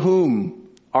 in whom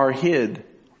are hid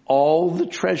all the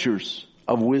treasures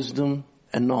of wisdom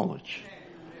and knowledge.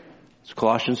 It's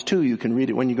Colossians 2. You can read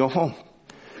it when you go home.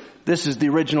 This is the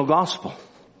original gospel.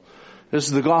 This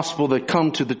is the gospel that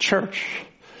come to the church.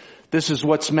 This is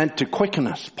what's meant to quicken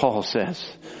us, Paul says.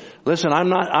 Listen, I'm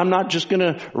not just going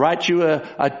to write you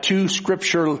a 2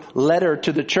 scripture letter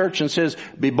to the church and says,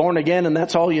 be born again and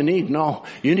that's all you need. No,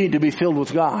 you need to be filled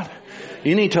with God.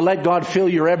 You need to let God fill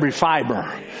your every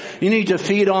fiber. You need to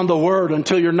feed on the Word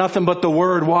until you're nothing but the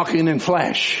Word walking in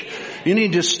flesh. You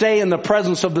need to stay in the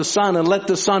presence of the Son and let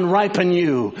the Son ripen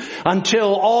you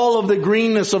until all of the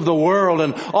greenness of the world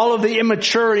and all of the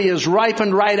immaturity is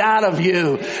ripened right out of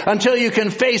you, until you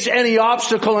can face any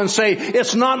obstacle and say,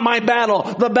 it's not my battle,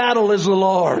 the battle is the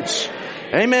Lord's.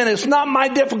 Amen. It's not my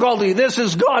difficulty. This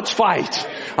is God's fight.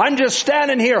 I'm just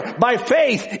standing here by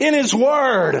faith in His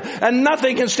Word, and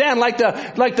nothing can stand like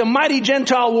the mighty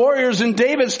Gentile warriors in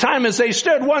David's time as they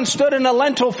stood. One stood in a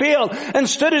lentil field and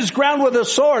stood his ground with a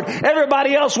sword.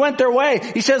 Everybody else went their way.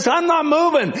 He says, I'm not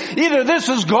moving. Either this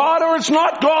is God or it's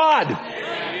not God.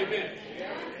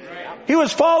 He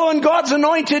was following God's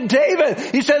anointed David.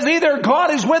 He says, either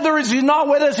God is with us or He's not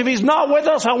with us. If He's not with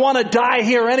us, I want to die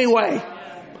here anyway.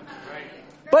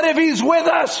 But if He's with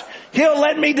us, He'll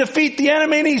let me defeat the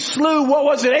enemy. And He slew,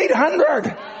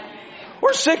 800?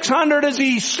 Or 600 as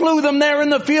He slew them there in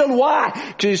the field. Why?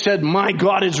 Because He said, my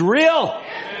God is real.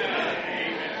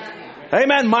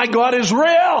 Amen. My God is real.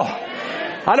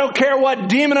 I don't care what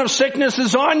demon of sickness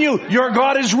is on you. Your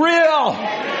God is real.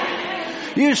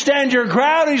 You stand your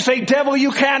ground and you say, devil,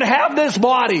 you can't have this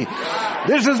body.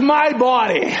 This is my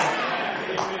body.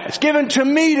 It's given to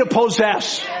me to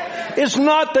possess. It's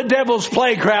not the devil's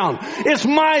playground. It's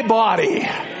my body.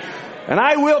 And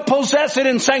I will possess it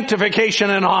in sanctification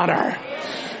and honor.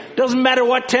 Doesn't matter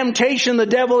what temptation the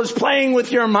devil is playing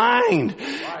with your mind.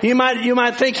 You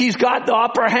might think he's got the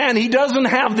upper hand. He doesn't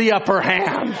have the upper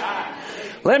hand.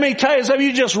 Let me tell you, some of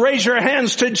you just raise your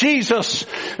hands to Jesus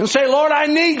and say, Lord, I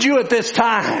need you at this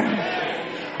time.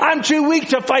 I'm too weak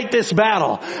to fight this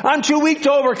battle. I'm too weak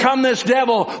to overcome this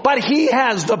devil, but He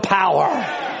has the power.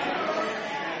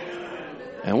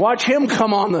 And watch Him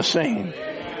come on the scene.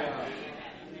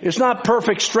 It's not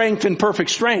perfect strength and perfect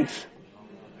strength.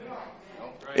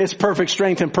 It's perfect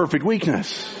strength and perfect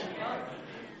weakness.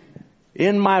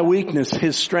 In my weakness,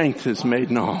 His strength is made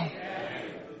known.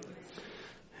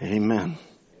 Amen.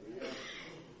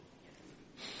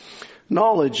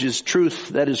 Knowledge is truth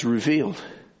that is revealed.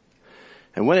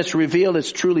 And when it's revealed,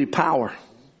 it's truly power.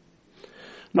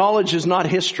 Knowledge is not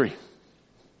history.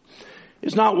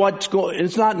 It's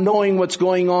not knowing what's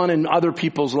going on in other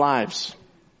people's lives.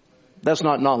 That's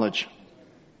not knowledge.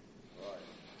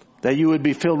 That you would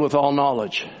be filled with all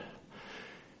knowledge.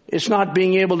 It's not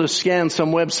being able to scan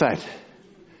some website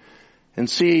and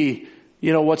see,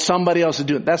 what somebody else is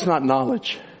doing. That's not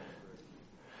knowledge.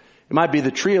 It might be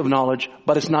the tree of knowledge,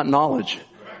 but it's not knowledge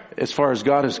as far as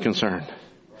God is concerned.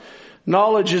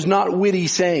 Knowledge is not witty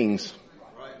sayings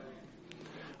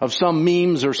of some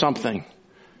memes or something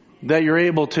that you're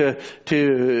able to,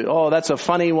 that's a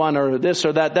funny one or this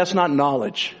or that. That's not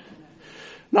knowledge.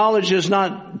 Knowledge is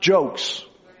not jokes.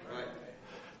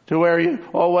 To where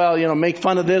make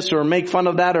fun of this or make fun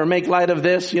of that or make light of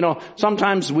this.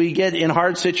 Sometimes we get in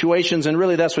hard situations, and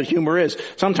really that's what humor is.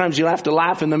 Sometimes you have to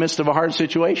laugh in the midst of a hard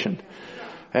situation.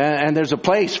 And there's a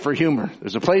place for humor.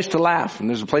 There's a place to laugh and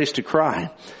there's a place to cry.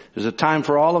 There's a time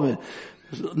for all of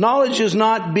it. Knowledge is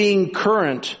not being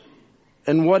current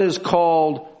in what is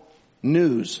called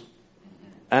news.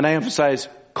 And I emphasize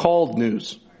called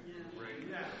news.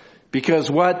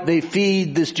 Because what they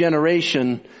feed this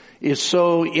generation is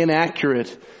so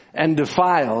inaccurate and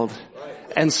defiled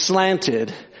and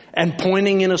slanted and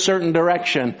pointing in a certain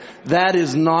direction. That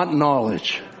is not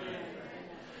knowledge.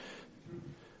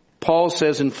 Paul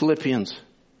says in Philippians,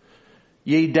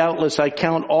 yea, doubtless I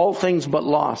count all things but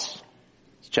loss.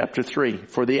 It's chapter 3.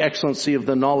 For the excellency of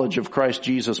the knowledge of Christ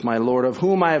Jesus my Lord, of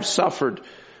whom I have suffered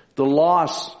the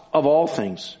loss of all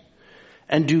things,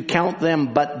 and do count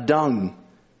them but dung,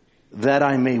 that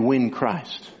I may win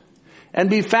Christ, and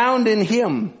be found in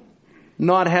Him,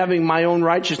 not having my own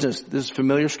righteousness. This is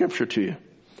familiar scripture to you.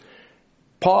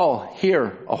 Paul,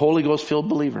 here, a Holy Ghost filled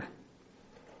believer.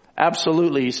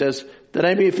 Absolutely, he says, that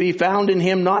I may be found in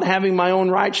Him, not having my own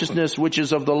righteousness, which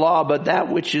is of the law, but that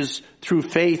which is through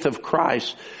faith of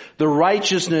Christ, the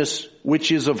righteousness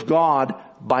which is of God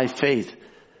by faith.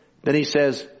 Then he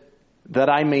says, that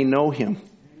I may know Him.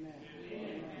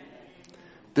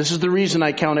 This is the reason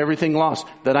I count everything lost,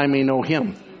 that I may know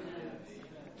Him.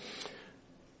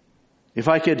 If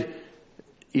I could,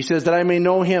 he says, that I may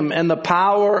know Him and the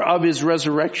power of His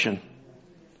resurrection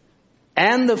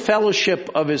and the fellowship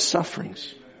of His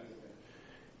sufferings,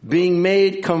 being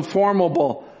made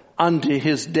conformable unto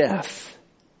His death,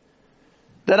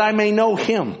 that I may know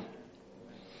Him.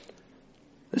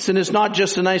 Listen, it's not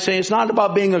just a nice saying. It's not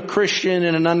about being a Christian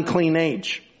in an unclean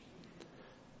age.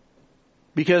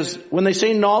 Because when they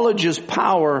say knowledge is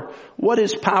power, what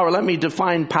is power? Let me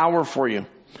define power for you.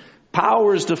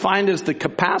 Power is defined as the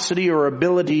capacity or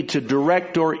ability to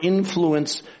direct or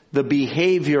influence the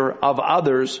behavior of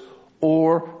others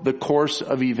or the course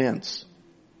of events.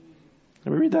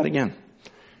 Let me read that again.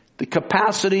 The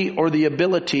capacity or the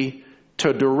ability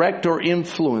to direct or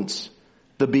influence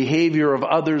the behavior of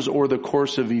others or the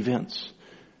course of events.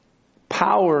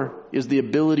 Power is the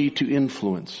ability to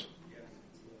influence.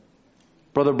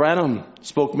 Brother Branham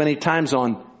spoke many times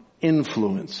on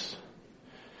influence.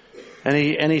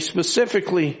 And he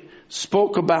specifically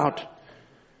spoke about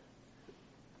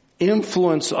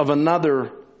influence of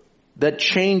another that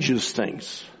changes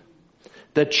things,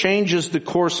 that changes the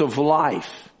course of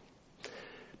life.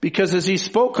 Because as he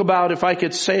spoke about, if I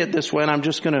could say it this way, and I'm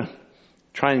just going to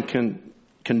try and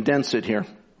condense it here.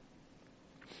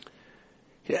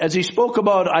 As he spoke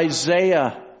about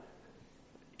Isaiah,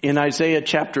 in Isaiah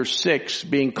chapter 6,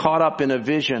 being caught up in a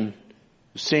vision,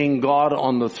 seeing God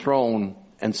on the throne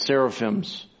and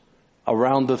seraphims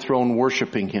around the throne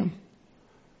worshiping Him.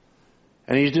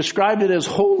 And he described it as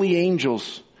holy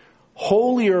angels,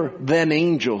 holier than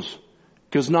angels,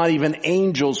 because not even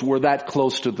angels were that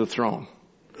close to the throne.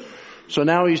 So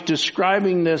now he's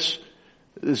describing this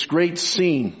great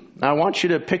scene. Now I want you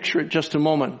to picture it just a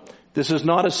moment. This is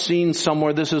not a scene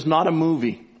somewhere. This is not a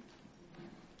movie.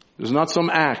 This is not some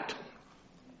act.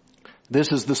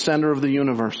 This is the center of the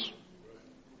universe.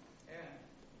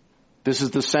 This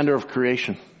is the center of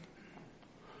creation.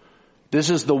 This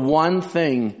is the one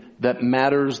thing that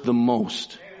matters the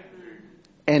most.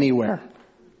 Anywhere.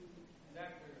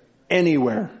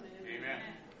 Anywhere.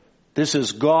 This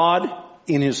is God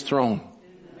in His throne.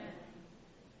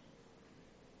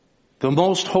 The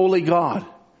most holy God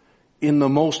in the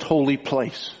most holy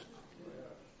place.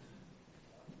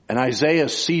 And Isaiah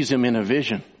sees Him in a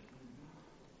vision.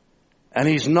 And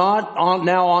he's not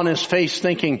now on his face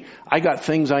thinking, I got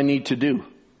things I need to do.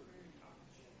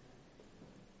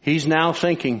 He's now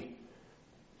thinking,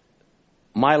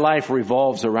 my life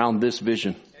revolves around this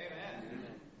vision.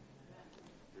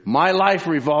 My life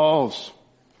revolves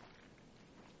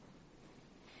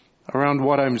around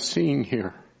what I'm seeing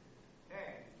here.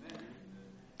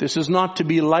 This is not to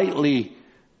be lightly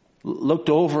looked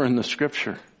over in the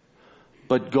scripture.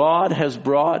 But God has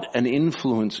brought an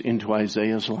influence into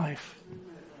Isaiah's life.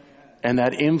 And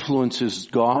that influence is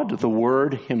God, the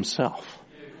Word Himself.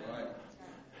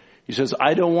 He says,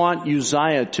 I don't want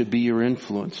Uzziah to be your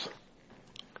influence.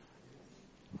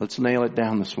 Let's nail it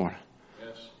down this morning.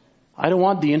 I don't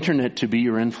want the internet to be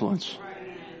your influence.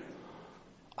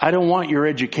 I don't want your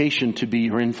education to be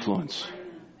your influence.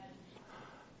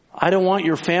 I don't want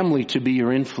your family to be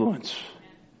your influence.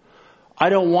 I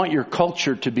don't want your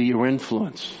culture to be your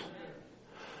influence.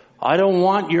 I don't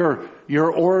want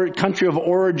your country of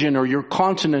origin or your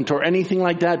continent or anything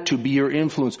like that to be your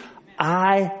influence.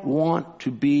 I want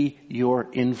to be your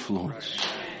influence.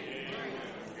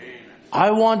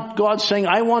 I want God saying,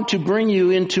 I want to bring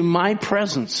you into my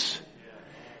presence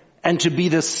and to be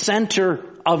the center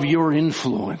of your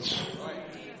influence.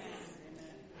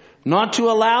 Not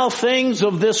to allow things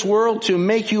of this world to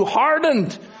make you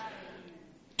hardened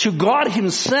to God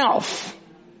Himself,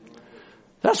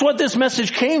 That's what this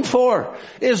message came for,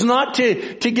 is not to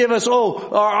give us,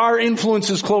 our influence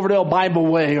is Cloverdale Bible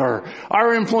Way, or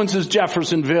our influence is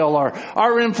Jeffersonville, or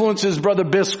our influence is Brother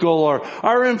Biscoe, or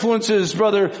our influence is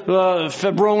Brother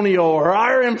Fabronio, or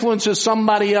our influence is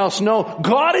somebody else. No,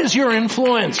 God is your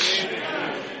influence.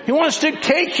 He wants to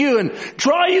take you and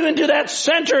draw you into that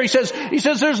center. He says,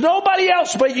 there's nobody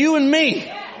else but you and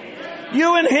me.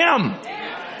 You and Him.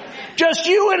 Just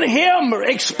you and Him,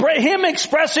 Him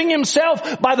expressing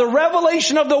Himself by the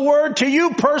revelation of the Word to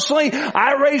you personally.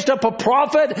 I raised up a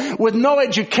prophet with no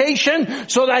education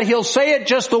so that he'll say it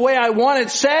just the way I want it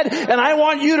said, and I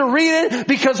want you to read it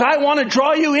because I want to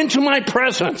draw you into my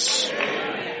presence.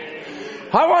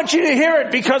 I want you to hear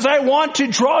it because I want to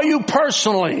draw you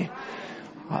personally.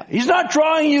 He's not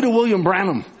drawing you to William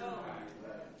Branham.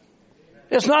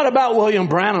 It's not about William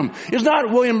Branham. It's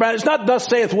not thus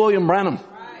saith William Branham.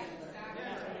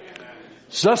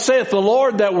 Thus saith the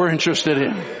Lord that we're interested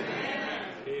in.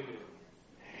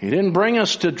 He didn't bring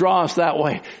us to draw us that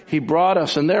way. He brought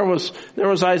us. And there was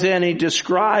Isaiah, and he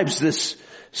describes this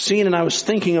scene, and I was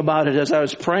thinking about it as I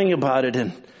was praying about it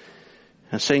and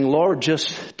saying, Lord,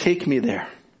 just take me there.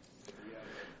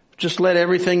 Just let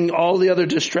everything, all the other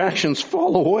distractions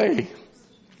fall away.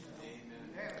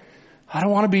 I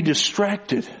don't want to be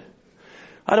distracted.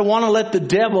 I don't want to let the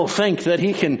devil think that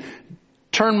he can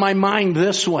turn my mind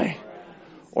this way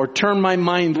or turn my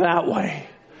mind that way.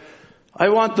 I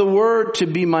want the Word to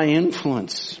be my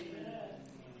influence.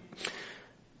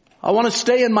 I want to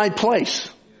stay in my place.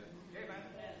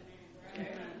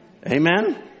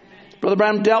 Amen? Brother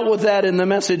Branham dealt with that in the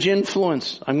message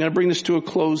Influence. I'm going to bring this to a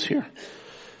close here.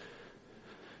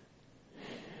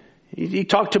 He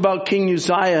talked about King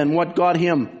Uzziah and what got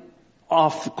him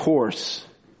off the course.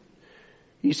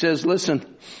 He says, listen,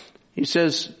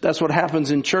 that's what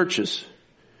happens in churches.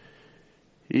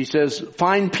 He says,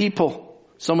 find people.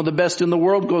 Some of the best in the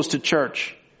world goes to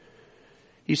church.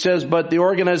 He says, but the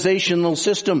organizational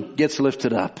system gets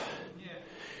lifted up. He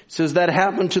says that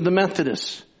happened to the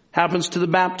Methodists, happens to the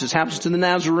Baptists, happens to the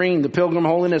Nazarene, the Pilgrim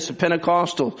Holiness, the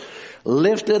Pentecostal.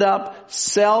 Lifted up,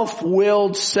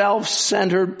 self-willed,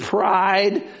 self-centered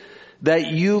pride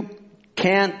that you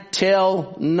can't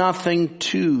tell nothing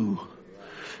to.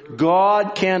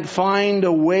 God can't find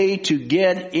a way to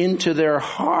get into their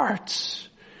hearts.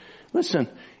 Listen,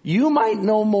 you might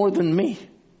know more than me,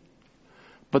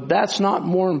 but that's not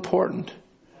more important.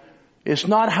 It's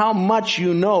not how much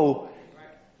you know,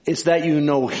 it's that you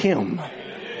know Him.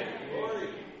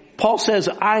 Paul says,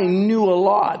 I knew a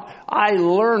lot. I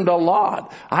learned a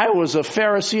lot. I was a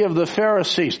Pharisee of the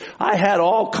Pharisees. I had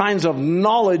all kinds of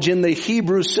knowledge in the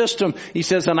Hebrew system. He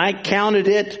says, and I counted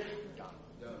it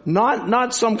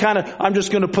not some kind of, I'm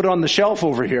just going to put it on the shelf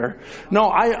over here.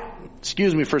 No,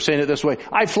 excuse me for saying it this way.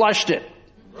 I flushed it.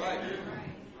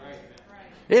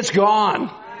 It's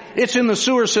gone. It's in the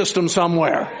sewer system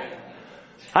somewhere.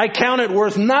 I count it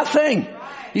worth nothing.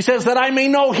 He says that I may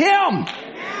know Him.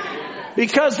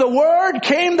 Because the Word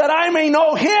came that I may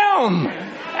know Him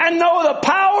and know the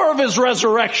power of His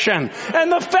resurrection and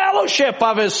the fellowship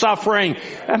of His suffering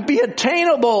and be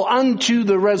attainable unto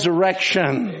the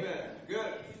resurrection.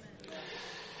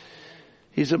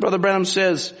 He said, Brother Branham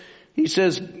says,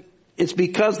 it's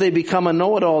because they become a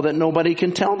know-it-all that nobody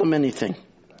can tell them anything.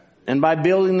 And by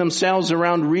building themselves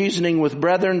around reasoning with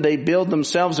brethren, they build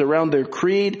themselves around their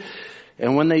creed.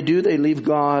 And when they do, they leave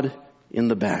God in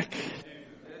the back.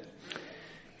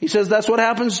 He says that's what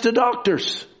happens to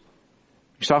doctors.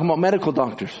 He's talking about medical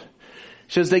doctors.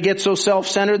 He says they get so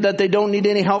self-centered that they don't need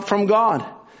any help from God.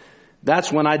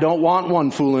 That's when I don't want one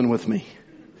fooling with me.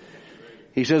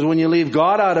 He says when you leave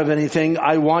God out of anything,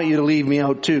 I want you to leave me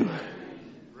out too.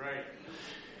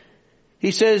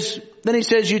 He says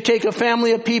you take a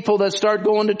family of people that start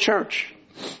going to church.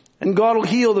 And God will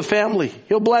heal the family.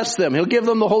 He'll bless them. He'll give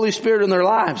them the Holy Spirit in their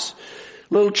lives.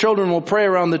 Little children will pray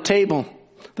around the table.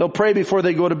 They'll pray before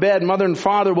they go to bed. Mother and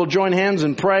father will join hands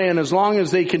and pray. And as long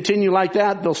as they continue like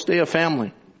that, they'll stay a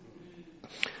family.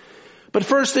 But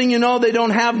first thing you know, they don't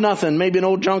have nothing. Maybe an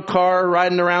old junk car,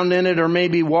 riding around in it, or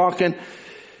maybe walking.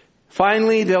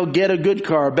 Finally, they'll get a good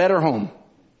car, a better home.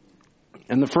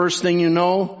 And the first thing you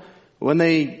know, when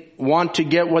they want to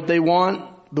get what they want,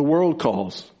 the world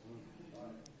calls.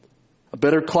 A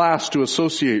better class to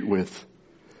associate with.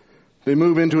 They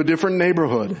move into a different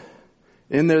neighborhood.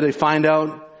 In there they find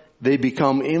out they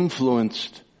become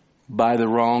influenced by the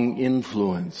wrong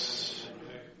influence.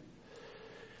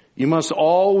 You must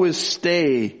always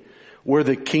stay where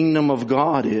the kingdom of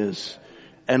God is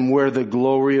and where the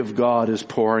glory of God is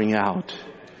pouring out.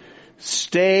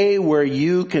 Stay where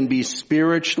you can be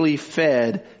spiritually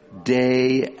fed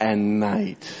day and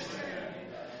night.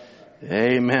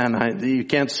 Amen. You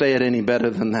can't say it any better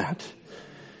than that.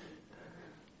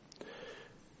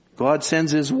 God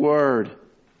sends His Word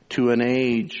to an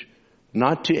age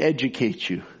not to educate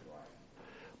you,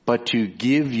 but to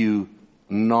give you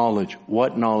knowledge.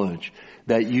 What knowledge?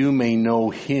 That you may know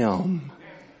Him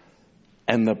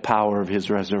and the power of His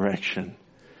resurrection.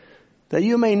 That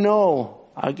you may know,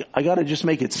 I got to just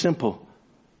make it simple.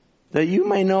 That you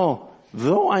may know,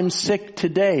 though I'm sick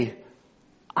today,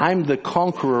 I'm the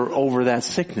conqueror over that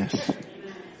sickness.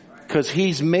 Because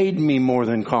He's made me more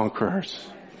than conquerors.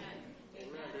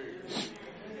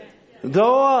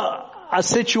 Though a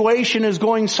situation is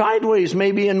going sideways,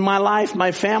 maybe in my life,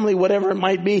 my family, whatever it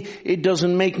might be, it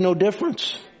doesn't make no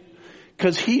difference.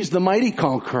 Because He's the mighty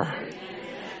conqueror.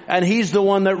 And He's the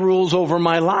one that rules over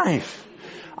my life.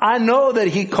 I know that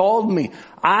He called me.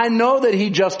 I know that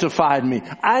He justified me.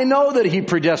 I know that He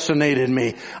predestinated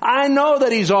me. I know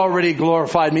that He's already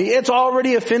glorified me. It's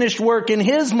already a finished work in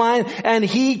His mind, and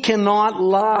He cannot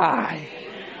lie.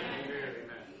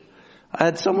 I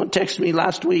had someone text me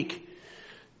last week,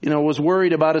 was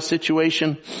worried about a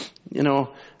situation.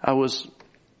 I was,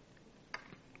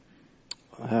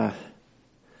 it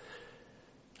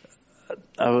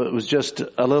was just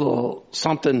a little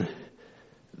something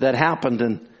that happened,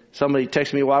 and somebody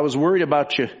texted me, well, I was worried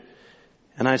about you.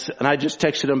 And I just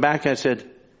texted him back. I said,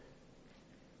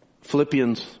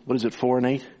 Philippians,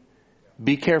 4:8?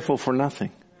 Be careful for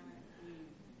nothing,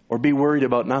 or be worried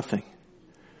about nothing,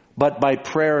 but by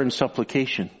prayer and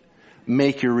supplication,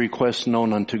 make your requests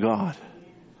known unto God.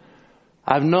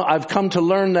 I've come to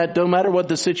learn that no matter what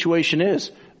the situation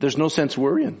is, there's no sense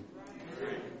worrying.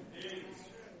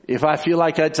 If I feel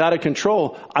like it's out of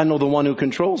control, I know the one who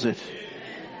controls it.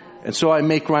 And so I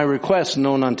make my requests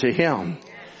known unto Him.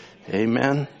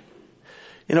 Amen.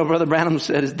 Brother Branham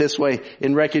said it this way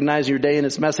in Recognize Your Day in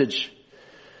his message.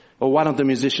 Well, why don't the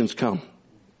musicians come?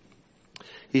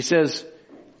 He says,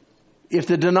 if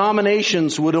the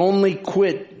denominations would only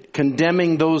quit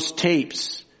condemning those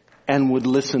tapes and would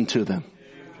listen to them,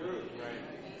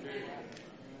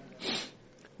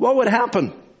 what would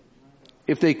happen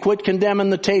if they quit condemning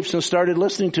the tapes and started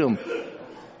listening to them?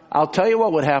 I'll tell you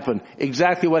what would happen.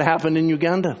 Exactly what happened in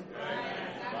Uganda.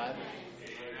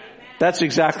 That's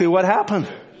exactly what happened.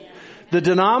 The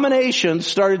denominations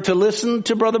started to listen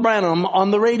to Brother Branham on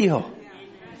the radio.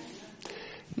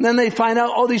 And then they find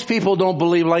out, these people don't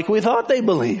believe like we thought they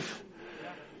believe.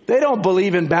 They don't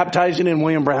believe in baptizing in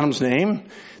William Branham's name.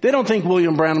 They don't think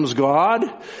William Branham's God.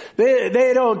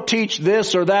 They don't teach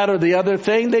this or that or the other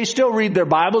thing. They still read their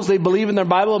Bibles. They believe in their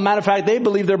Bible. As a matter of fact, they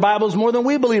believe their Bibles more than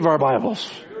we believe our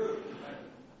Bibles.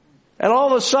 And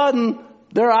all of a sudden,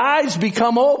 their eyes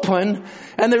become open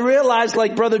and they realize,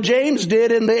 like Brother James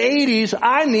did in the 80s,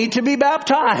 I need to be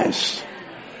baptized.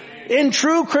 In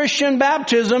true Christian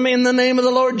baptism in the name of the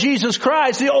Lord Jesus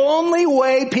Christ, the only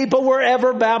way people were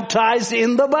ever baptized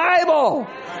in the Bible.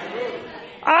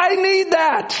 I need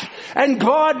that. And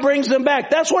God brings them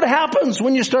back. That's what happens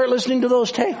when you start listening to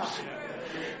those tapes.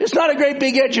 It's not a great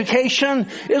big education.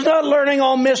 It's not learning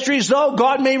all mysteries, though.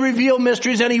 God may reveal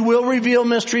mysteries, and He will reveal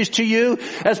mysteries to you.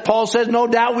 As Paul says, no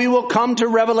doubt we will come to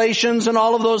revelations and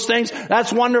all of those things.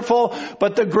 That's wonderful.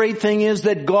 But the great thing is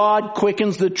that God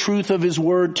quickens the truth of His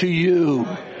Word to you.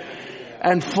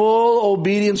 And full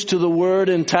obedience to the Word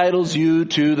entitles you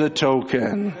to the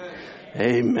token.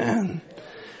 Amen.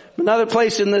 Another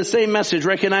place in the same message,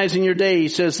 Recognizing Your Day, he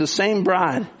says the same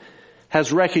bride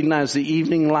has recognized the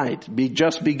evening light,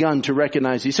 just begun to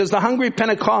recognize. He says the hungry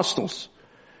Pentecostals,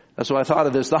 that's what I thought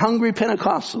of this, the hungry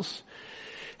Pentecostals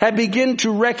had begun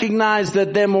to recognize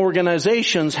that them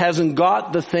organizations hasn't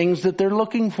got the things that they're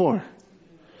looking for.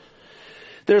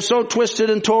 They're so twisted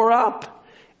and tore up.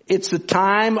 It's the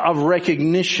time of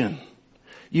recognition.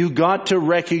 You got to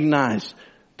recognize.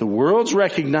 The world's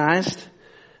recognized.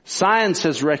 Science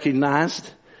has recognized.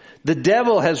 The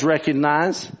devil has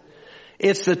recognized.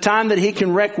 It's the time that he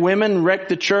can wreck women, wreck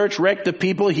the church, wreck the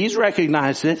people. He's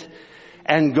recognized it.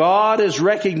 And God has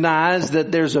recognized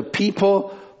that there's a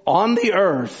people on the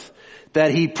earth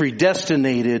that He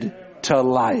predestinated to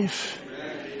life.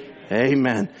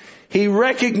 Amen. He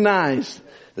recognized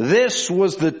this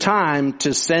was the time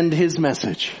to send His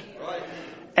message.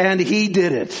 And He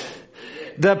did it.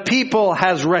 The people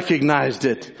has recognized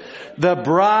it. The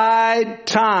bride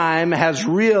time has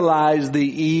realized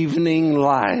the evening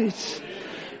light.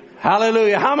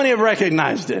 Hallelujah. How many have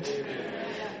recognized it?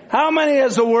 How many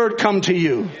has the word come to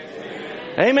you?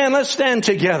 Amen. Let's stand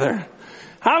together.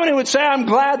 How many would say, I'm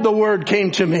glad the word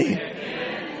came to me?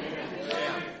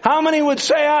 How many would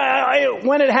say,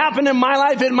 when it happened in my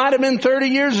life, it might have been 30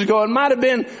 years ago. It might have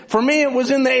been, for me, it was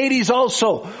in the 80s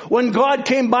also. When God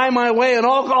came by my way, and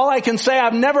all I can say,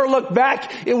 I've never looked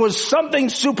back. It was something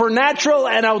supernatural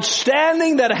and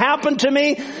outstanding that happened to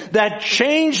me that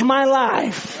changed my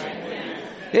life.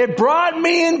 It brought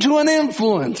me into an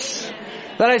influence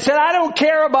that I said, I don't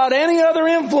care about any other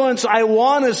influence. I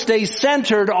want to stay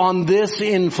centered on this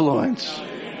influence.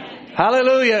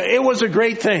 Hallelujah. It was a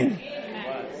great thing.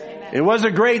 It was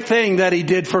a great thing that He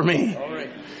did for me.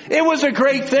 It was a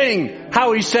great thing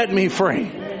how He set me free.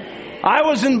 I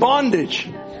was in bondage.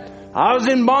 I was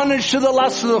in bondage to the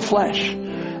lust of the flesh.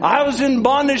 I was in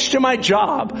bondage to my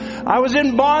job. I was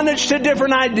in bondage to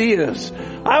different ideas.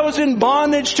 I was in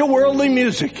bondage to worldly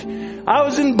music. I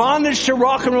was in bondage to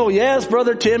rock and roll. Yes,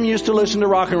 Brother Tim used to listen to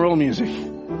rock and roll music.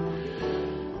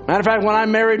 Matter of fact, when I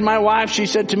married my wife, she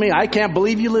said to me, I can't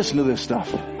believe you listen to this stuff.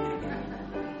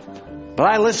 But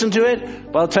I listened to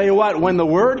it. But I'll tell you what, when the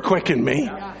Word quickened me,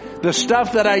 the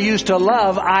stuff that I used to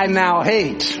love, I now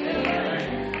hate.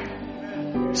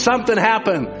 Something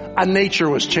happened. A nature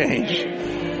was changed.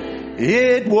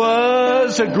 It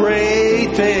was a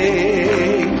great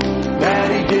thing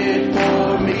that He did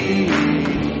for me.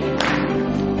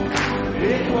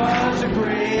 It was a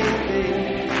great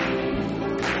thing.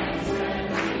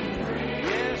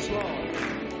 Yes, Lord.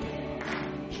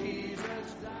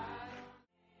 Jesus died.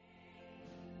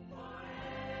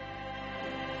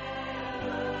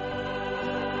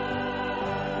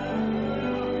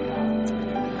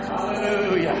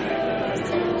 Hallelujah.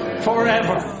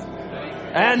 Forever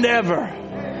and ever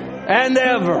and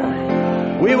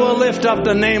ever we will lift up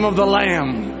the name of the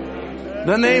Lamb,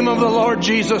 the name of the Lord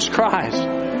Jesus Christ.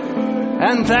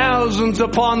 And thousands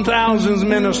upon thousands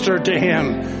minister to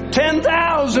Him.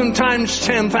 10,000 times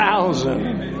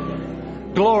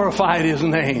 10,000 glorified His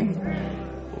name.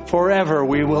 Forever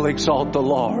we will exalt the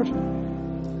Lord.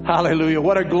 Hallelujah.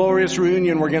 What a glorious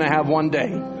reunion we're going to have one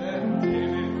day.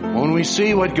 When we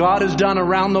see what God has done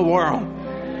around the world.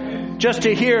 Just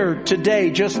to hear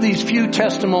today, just these few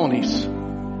testimonies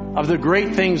of the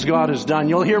great things God has done.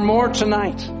 You'll hear more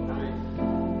tonight.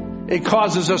 It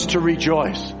causes us to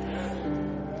rejoice.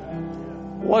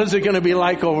 What is it going to be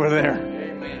like over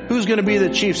there? Who's going to be the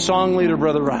chief song leader,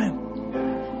 Brother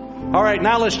Ryan? All right,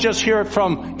 now let's just hear it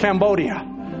from Cambodia.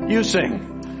 You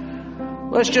sing.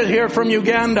 Let's just hear it from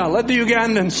Uganda. Let the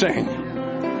Ugandans sing.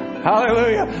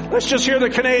 Hallelujah. Let's just hear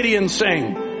the Canadians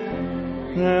sing.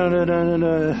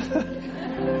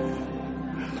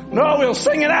 No, we'll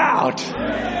sing it out.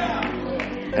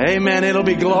 Amen. It'll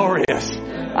be glorious.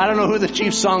 I don't know who the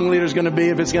chief song leader is going to be,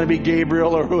 if it's going to be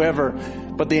Gabriel or whoever,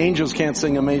 but the angels can't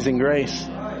sing Amazing Grace.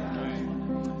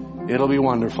 It'll be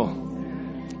wonderful.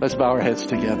 Let's bow our heads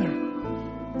together.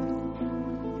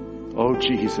 Oh,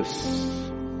 Jesus.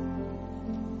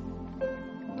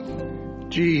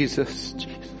 Jesus,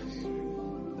 Jesus.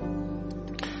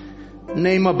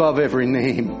 Name above every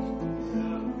name.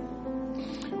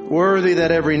 Worthy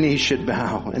that every knee should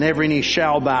bow, and every knee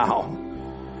shall bow,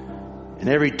 and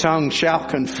every tongue shall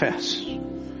confess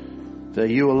that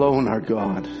you alone are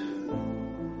God.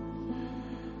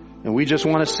 And we just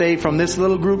want to say from this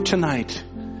little group tonight,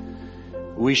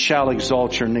 we shall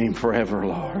exalt your name forever,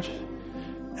 Lord,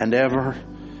 and ever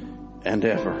and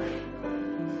ever.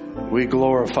 We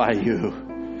glorify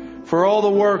you for all the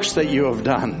works that you have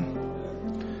done.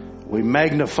 We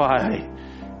magnify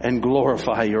and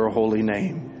glorify your holy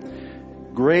name.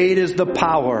 Great is the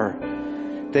power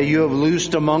that you have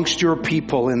loosed amongst your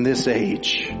people in this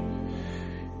age.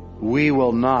 We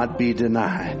will not be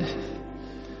denied.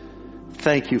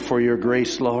 Thank you for your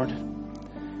grace, Lord.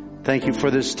 Thank you for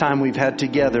this time we've had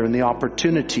together and the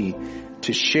opportunity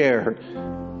to share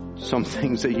some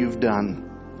things that you've done.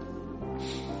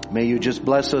 May you just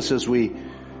bless us as we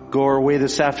go our way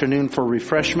this afternoon for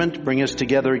refreshment. Bring us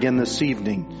together again this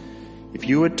evening. If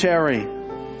you would tarry,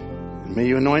 may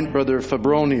you anoint Brother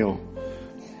Fabronio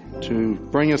to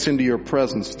bring us into your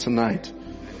presence tonight.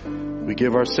 We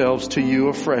give ourselves to you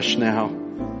afresh now.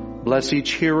 Bless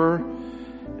each hearer,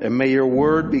 and may your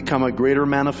word become a greater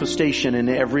manifestation in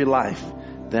every life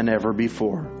than ever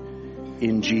before.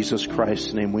 In Jesus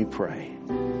Christ's name we pray.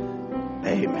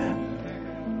 Amen.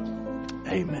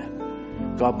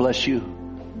 Amen. God bless you.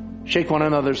 Shake one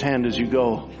another's hand as you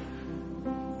go.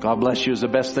 God bless you is the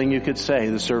best thing you could say.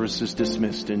 The service is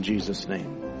dismissed in Jesus'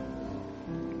 name.